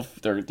 Like they're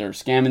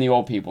scamming the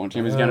old people, and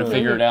Jimmy's gonna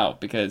figure it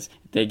out because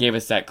they gave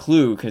us that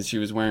clue because she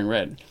was wearing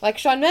red. Like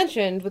Sean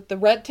mentioned, with the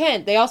red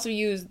tint, they also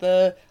use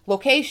the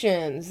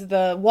locations,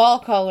 the wall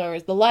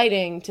colors, the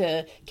lighting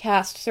to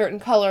cast certain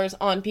colors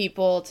on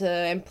people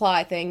to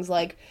imply things.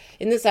 Like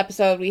in this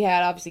episode, we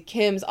had obviously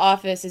Kim's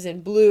office is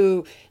in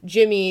blue,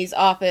 Jimmy's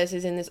office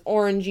is in this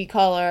orangey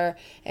color,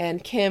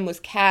 and Kim was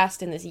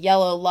cast in this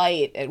yellow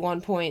light at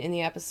one point in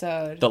the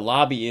episode. The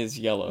lobby is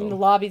yellow. And the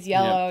lobby's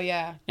yellow,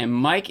 yeah. And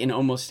Mike in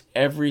almost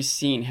every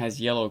scene has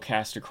yellow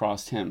cast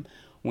across him.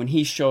 When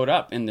he showed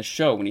up in the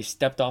show, when he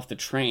stepped off the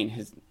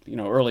train,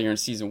 earlier in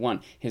season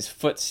 1, his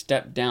foot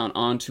stepped down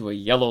onto a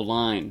yellow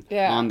line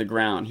on the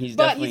ground. He's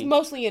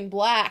mostly in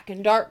black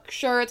and dark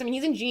shirts. I mean,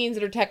 he's in jeans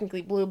that are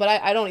technically blue, but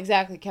I don't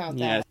exactly count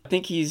that. Yeah, I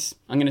think he's,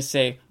 I'm going to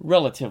say,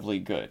 relatively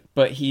good.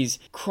 But he's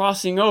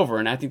crossing over,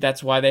 and I think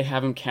that's why they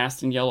have him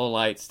cast in yellow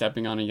light,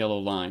 stepping on a yellow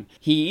line.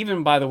 He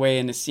even, by the way,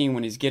 in the scene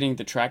when he's getting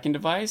the tracking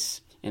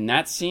device, in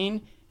that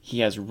scene,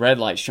 he has red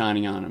light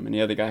shining on him, and the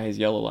other guy has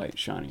yellow light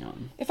shining on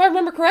him. If I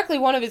remember correctly,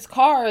 one of his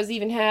cars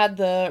even had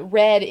the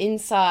red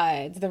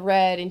insides, the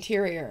red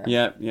interior.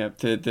 Yep.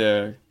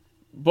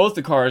 Both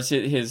the cars,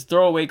 his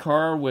throwaway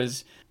car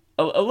was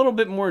a little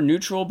bit more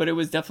neutral, but it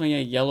was definitely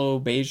a yellow,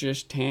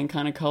 beigeish, tan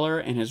kind of color,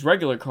 and his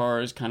regular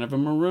car is kind of a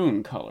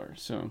maroon color,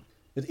 so...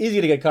 It's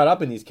easy to get caught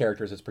up in these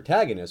characters as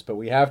protagonists, but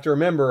we have to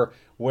remember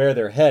where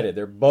they're headed.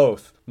 They're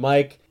both,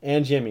 Mike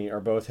and Jimmy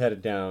are both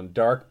headed down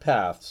dark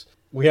paths.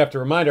 We have to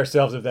remind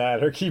ourselves of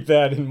that or keep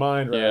that in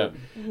mind, right?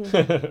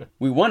 Yeah.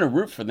 We want to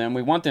root for them.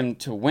 We want them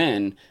to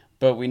win,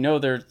 but we know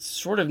they're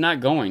sort of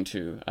not going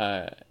to.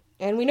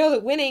 And we know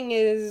that winning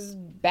is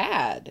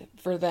bad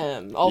for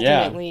them,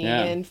 ultimately,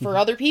 and for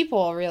other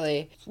people,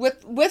 really.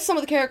 With some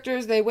of the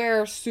characters, they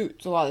wear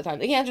suits a lot of the time.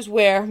 They can't just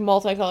wear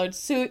multicolored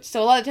suits,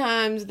 so a lot of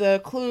times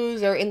the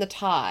clues are in the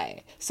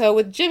tie. So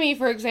with Jimmy,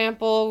 for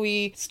example,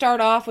 we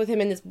start off with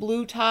him in this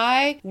blue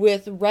tie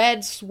with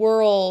red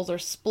swirls or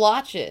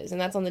splotches,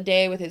 and that's on the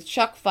day with his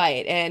Chuck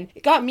fight. And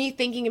it got me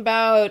thinking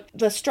about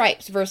the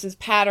stripes versus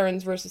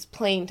patterns versus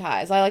plain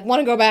ties. I want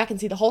to go back and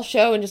see the whole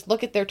show and just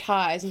look at their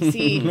ties and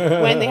see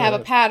when they have a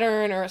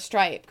pattern or a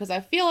stripe, because I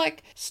feel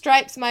like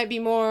stripes might be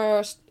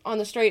more on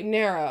the straight and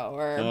narrow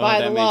or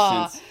by the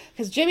law,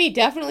 because Jimmy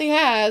definitely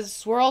has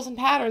swirls and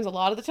patterns a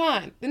lot of the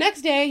time. The next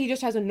day he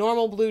just has a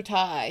normal blue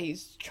tie.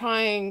 He's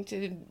trying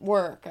to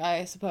work,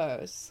 I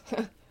suppose.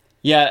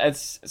 Yeah,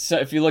 so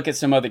if you look at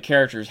some other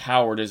characters,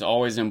 Howard is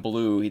always in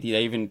blue.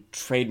 They even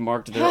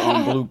trademarked their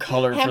own blue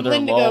color for their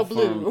law firm.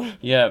 Blue.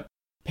 Yeah,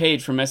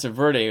 Paige from Mesa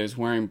Verde is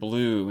wearing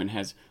blue and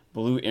has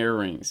blue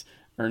earrings.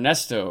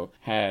 Ernesto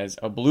has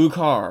a blue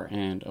car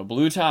and a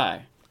blue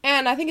tie.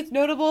 And I think it's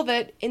notable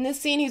that in this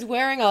scene he's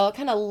wearing a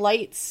kind of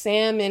light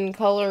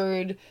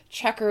salmon-colored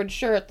checkered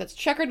shirt that's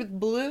checkered with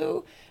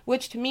blue,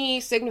 which to me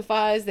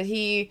signifies that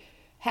he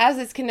has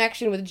this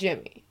connection with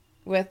Jimmy,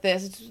 with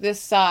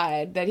this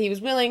side, that he was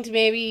willing to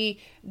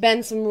maybe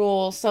bend some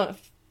rules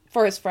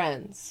for his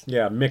friends.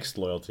 Yeah, mixed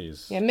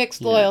loyalties. Yeah,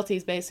 mixed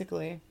loyalties,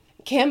 basically.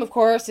 Kim, of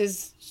course,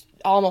 is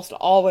almost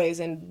always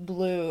in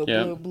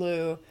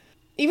blue.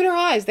 Even her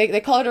eyes, they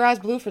colored her eyes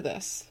blue for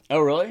this. Oh,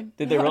 really?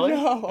 Did they really?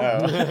 No. Oh.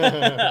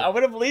 I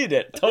would have believed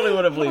it. Totally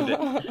would have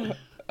believed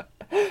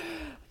it.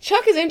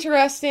 Chuck is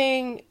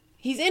interesting.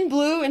 He's in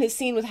blue in his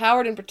scene with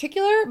Howard in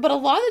particular, but a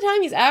lot of the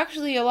time he's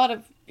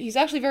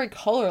actually very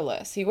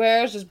colorless. He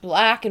wears just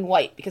black and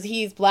white, because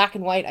he's black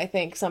and white, I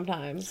think,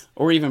 sometimes.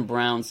 Or even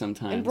brown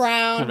sometimes. And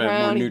brown,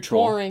 more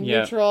neutral. Boring,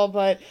 neutral,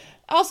 but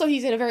also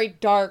he's in a very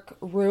dark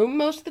room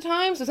most of the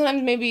time, so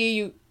sometimes maybe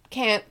you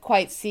can't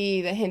quite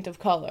see the hint of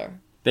color.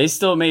 They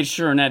still made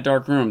sure in that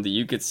dark room that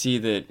you could see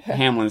that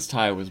Hamlin's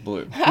tie was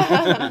blue.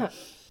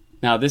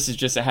 Now, this is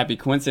just a happy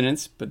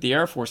coincidence, but the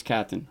Air Force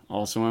captain,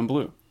 also in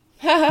blue.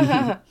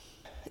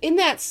 In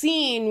that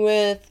scene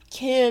with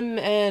Kim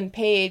and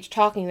Paige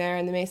talking there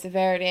in the Mesa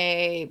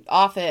Verde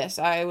office,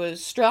 I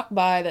was struck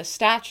by the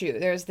statue.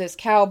 There's this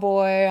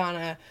cowboy on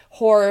a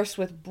horse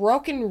with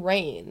broken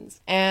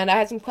reins, and I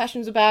had some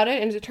questions about it,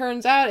 and as it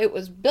turns out, it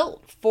was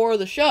built for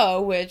the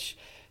show, which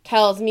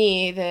tells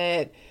me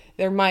that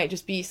there might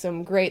just be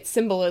some great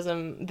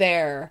symbolism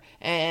there.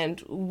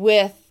 And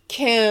with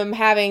Kim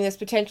having this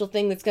potential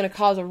thing that's going to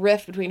cause a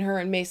rift between her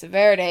and Mesa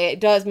Verde, it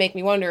does make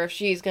me wonder if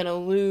she's going to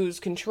lose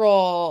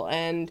control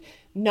and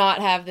not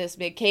have this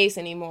big case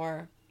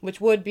anymore, which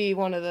would be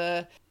one of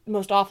the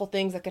most awful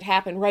things that could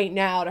happen right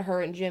now to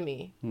her and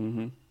Jimmy.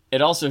 Mm-hmm.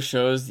 It also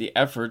shows the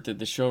effort that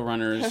the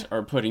showrunners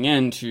are putting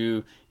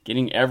into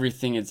getting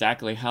everything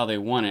exactly how they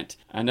want it.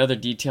 Another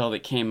detail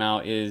that came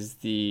out is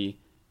the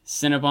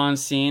Cinnabon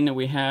scene that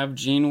we have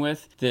Gene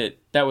with,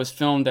 that was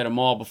filmed at a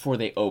mall before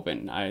they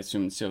opened. I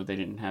assume so they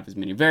didn't have as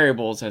many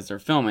variables as they're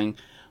filming,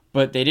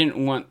 but they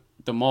didn't want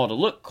the mall to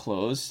look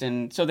closed,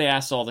 and so they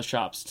asked all the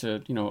shops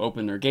to,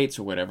 open their gates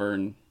or whatever,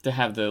 and to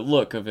have the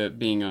look of it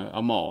being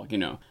a mall,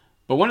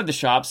 But one of the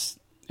shops,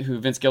 who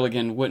Vince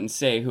Gilligan wouldn't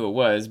say who it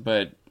was,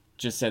 but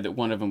just said that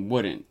one of them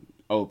wouldn't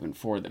open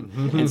for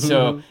them. And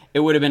so it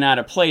would have been out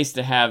of place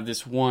to have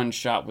this one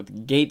shop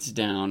with gates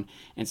down,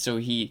 and so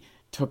he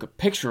took a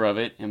picture of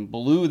it and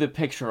blew the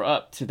picture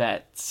up to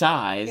that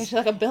size. It's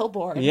like a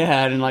billboard.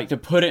 Yeah, and like to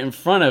put it in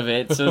front of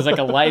it. So it's like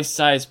a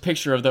life-size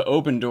picture of the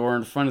open door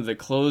in front of the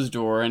closed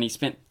door. And he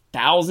spent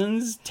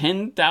thousands,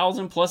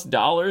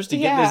 $10,000+ to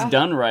get this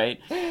done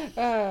right.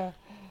 I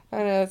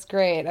know, it's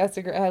great.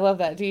 I love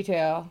that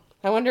detail.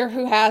 I wonder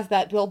who has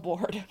that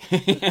billboard.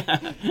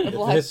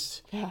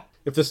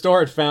 If the store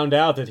had found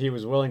out that he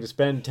was willing to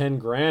spend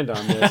 $10,000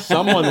 on this,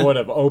 someone would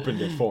have opened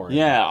it for him.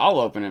 Yeah,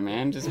 I'll open it,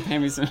 man. Just pay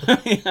me some.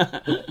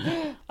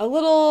 A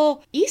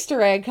little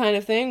Easter egg kind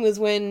of thing was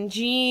when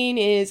Gene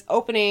is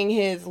opening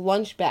his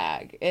lunch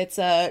bag. It's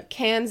a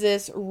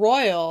Kansas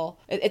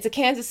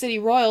City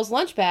Royals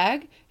lunch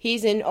bag.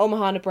 He's in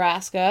Omaha,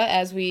 Nebraska,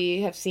 as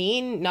we have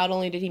seen. Not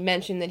only did he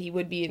mention that he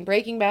would be in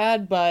Breaking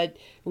Bad, but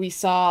we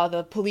saw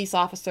the police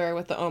officer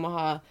with the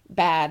Omaha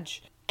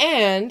badge.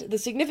 And the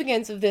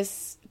significance of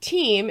this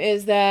team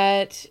is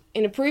that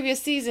in a previous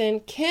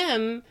season,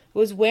 Kim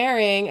was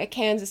wearing a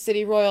Kansas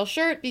City Royal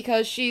shirt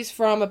because she's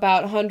from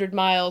about 100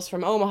 miles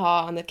from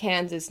Omaha on the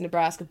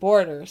Kansas-Nebraska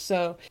border.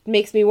 So it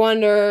makes me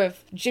wonder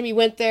if Jimmy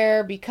went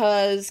there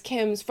because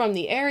Kim's from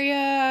the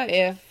area,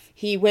 if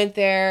he went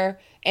there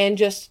and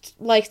just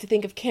likes to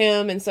think of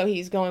Kim, and so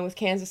he's going with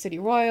Kansas City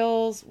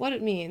Royals. What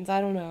it means,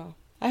 I don't know.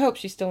 I hope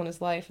she's still in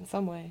his life in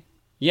some way.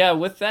 Yeah,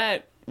 with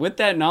that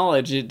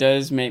knowledge, it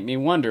does make me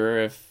wonder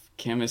if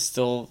Kim is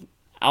still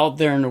out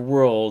there in the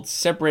world,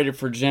 separated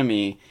from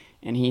Jimmy,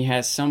 and he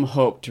has some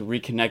hope to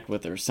reconnect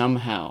with her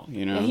somehow,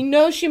 you know? And he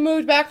knows she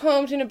moved back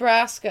home to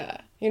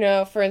Nebraska, you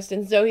know, for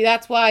instance. So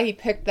that's why he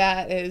picked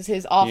that as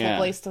his awful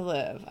place to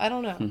live. I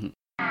don't know.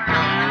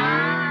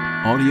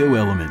 Audio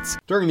Elements.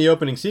 During the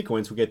opening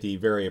sequence, we get the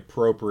very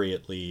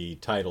appropriately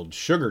titled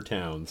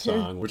Sugartown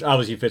song, which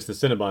obviously fits the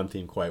Cinnabon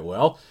theme quite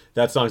well.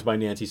 That song's by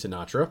Nancy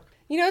Sinatra.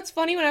 You know, it's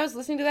funny, when I was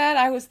listening to that,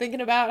 I was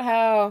thinking about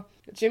how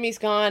Jimmy's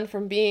gone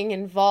from being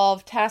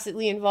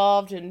tacitly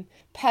involved in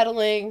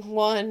peddling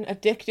one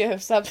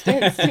addictive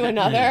substance to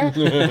another.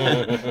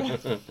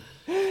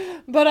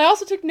 But I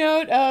also took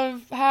note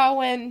of how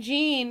when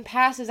Gene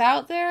passes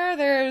out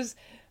there's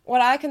what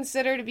I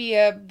consider to be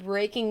a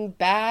Breaking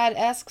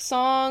Bad-esque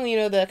song, you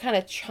know, the kind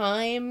of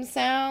chime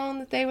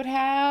sound that they would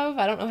have.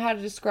 I don't know how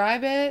to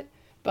describe it,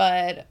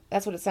 but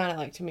that's what it sounded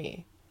like to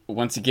me.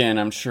 Once again,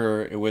 I'm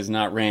sure it was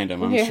not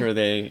random. I'm sure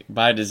they,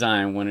 by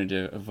design, wanted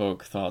to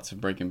evoke thoughts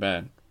of Breaking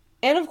Bad.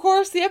 And of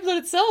course, the episode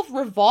itself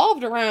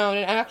revolved around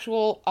an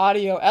actual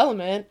audio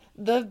element,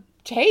 the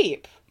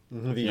tape.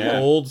 The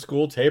old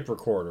school tape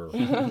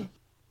recorder.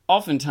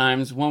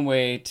 Oftentimes, one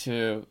way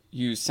to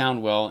use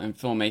sound well in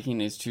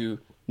filmmaking is to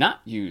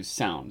not use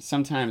sound.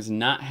 Sometimes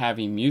not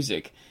having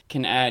music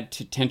can add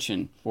to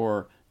tension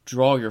or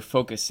draw your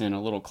focus in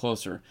a little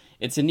closer.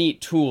 It's a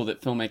neat tool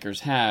that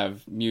filmmakers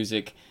have,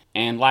 music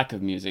and lack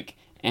of music.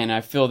 And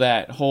I feel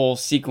that whole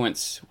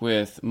sequence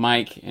with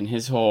Mike and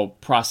his whole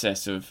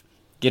process of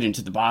getting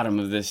to the bottom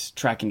of this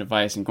tracking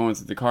device and going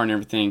through the car and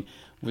everything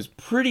was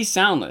pretty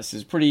soundless. It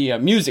was pretty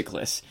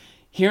musicless.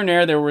 Here and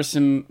there were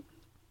some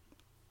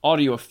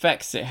audio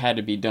effects that had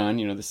to be done.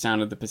 You know, the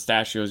sound of the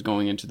pistachios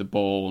going into the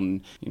bowl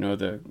and, you know,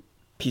 the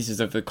pieces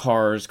of the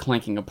cars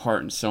clanking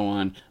apart and so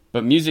on.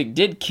 But music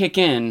did kick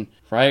in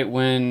right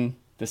when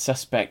the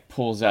suspect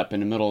pulls up in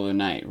the middle of the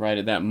night, right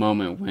at that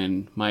moment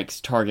when Mike's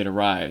target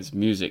arrives.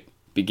 Music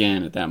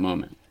began at that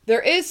moment.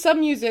 There is some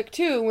music,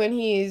 too, when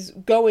he's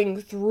going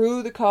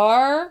through the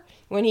car.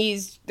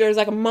 There's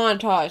like a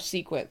montage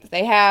sequence.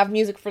 They have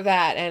music for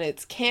that, and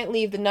it's Can't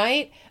Leave the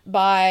Night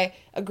by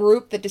a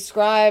group that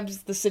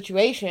describes the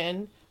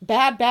situation.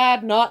 Bad,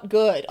 bad, not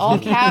good. All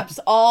caps,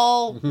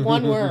 all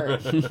one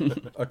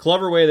word. A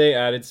clever way they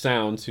added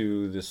sound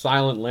to the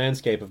silent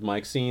landscape of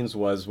Mike's scenes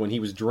was when he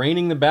was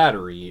draining the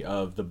battery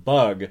of the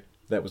bug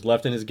that was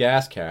left in his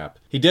gas cap.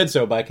 He did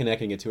so by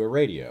connecting it to a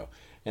radio.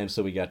 And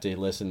so we got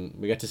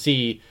to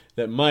see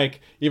that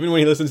Mike, even when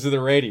he listens to the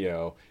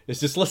radio, is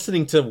just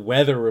listening to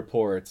weather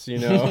reports, you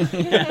know?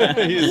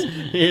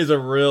 he's a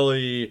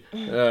really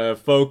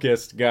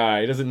focused guy.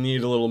 He doesn't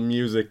need a little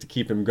music to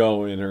keep him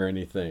going or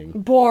anything.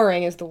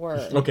 Boring is the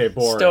word. Okay,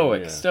 boring.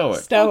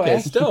 Stoic. Okay,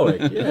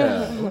 stoic,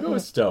 yeah. We'll go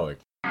with stoic.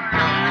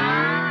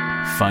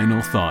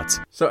 Final thoughts.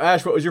 So,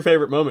 Ash, what was your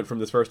favorite moment from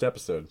this first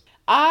episode?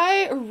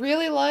 I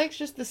really liked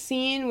just the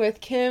scene with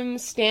Kim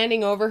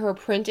standing over her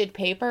printed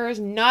papers,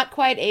 not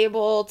quite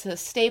able to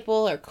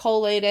staple or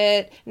collate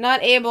it,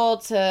 not able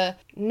to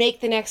make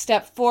the next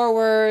step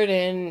forward,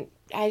 and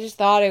I just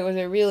thought it was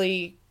a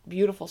really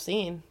beautiful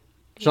scene.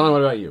 Sean,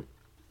 what about you?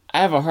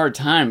 I have a hard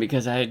time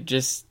because I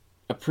just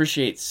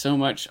appreciate so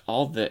much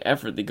all the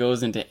effort that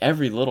goes into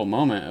every little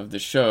moment of the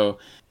show.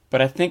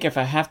 But I think if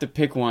I have to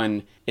pick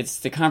one, it's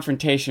the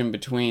confrontation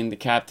between the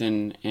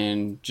captain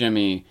and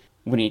Jimmy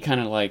when he kind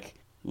of like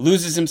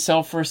loses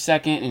himself for a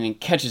second and then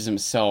catches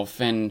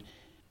himself. And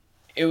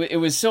it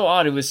was so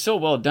odd. It was so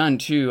well done,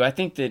 too. I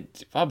think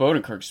that Bob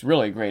Odenkirk's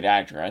really a great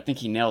actor. I think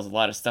he nails a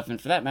lot of stuff. And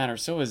for that matter,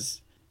 so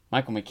is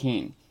Michael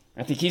McKean.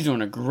 I think he's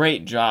doing a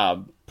great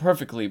job,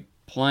 perfectly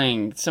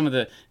playing some of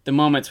the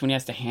moments when he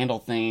has to handle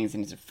things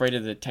and he's afraid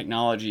of the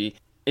technology.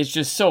 It's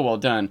just so well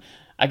done.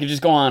 I could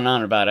just go on and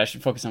on about it. I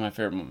should focus on my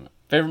favorite moment.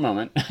 Favorite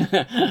moment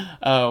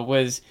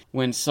was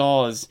when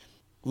Saul is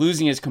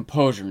losing his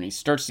composure and he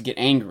starts to get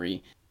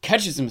angry,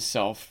 catches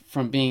himself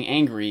from being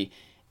angry,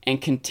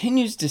 and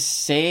continues to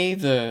say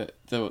the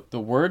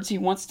words he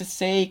wants to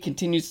say,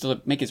 continues to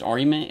make his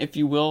argument, if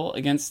you will,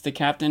 against the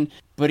captain,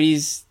 but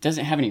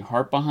doesn't have any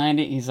heart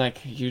behind it. He's like,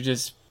 you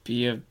just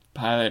be a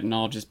pilot and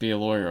I'll just be a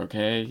lawyer,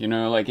 okay? You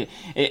know, like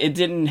it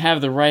didn't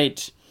have the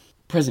right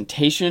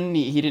presentation.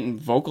 He didn't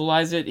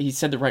vocalize it. He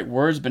said the right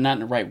words, but not in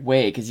the right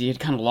way, because he had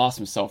kind of lost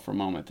himself for a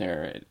moment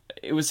there.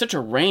 It was such a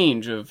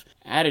range of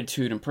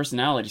attitude and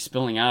personality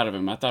spilling out of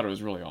him. I thought it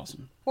was really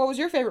awesome. What was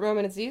your favorite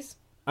moment, Aziz?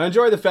 I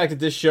enjoy the fact that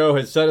this show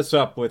has set us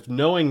up with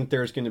knowing that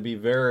there's going to be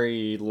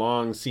very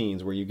long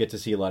scenes where you get to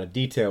see a lot of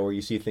detail, where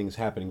you see things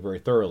happening very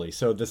thoroughly.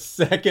 So the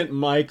second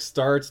Mike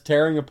starts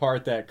tearing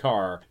apart that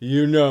car,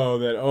 you know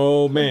that,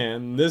 oh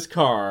man, this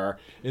car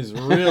is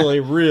really,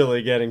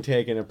 really getting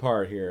taken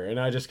apart here. And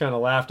I just kind of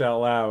laughed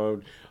out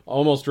loud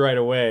almost right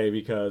away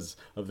because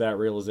of that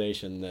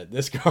realization that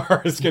this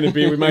car is going to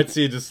be, we might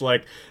see just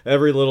like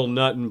every little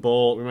nut and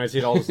bolt. We might see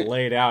it all just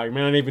laid out. You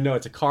might not even know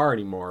it's a car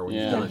anymore when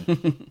you're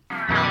done.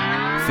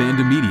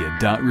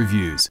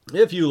 Fandomedia.reviews.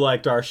 If you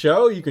liked our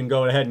show, you can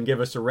go ahead and give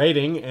us a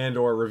rating and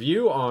or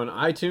review on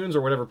iTunes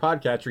or whatever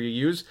podcatcher you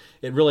use.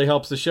 It really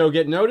helps the show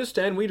get noticed,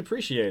 and we'd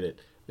appreciate it.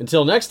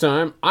 Until next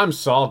time, I'm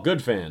Saul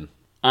Goodfan.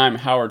 I'm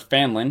Howard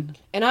Fanlin.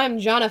 And I'm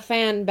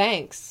Jonathan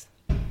Banks.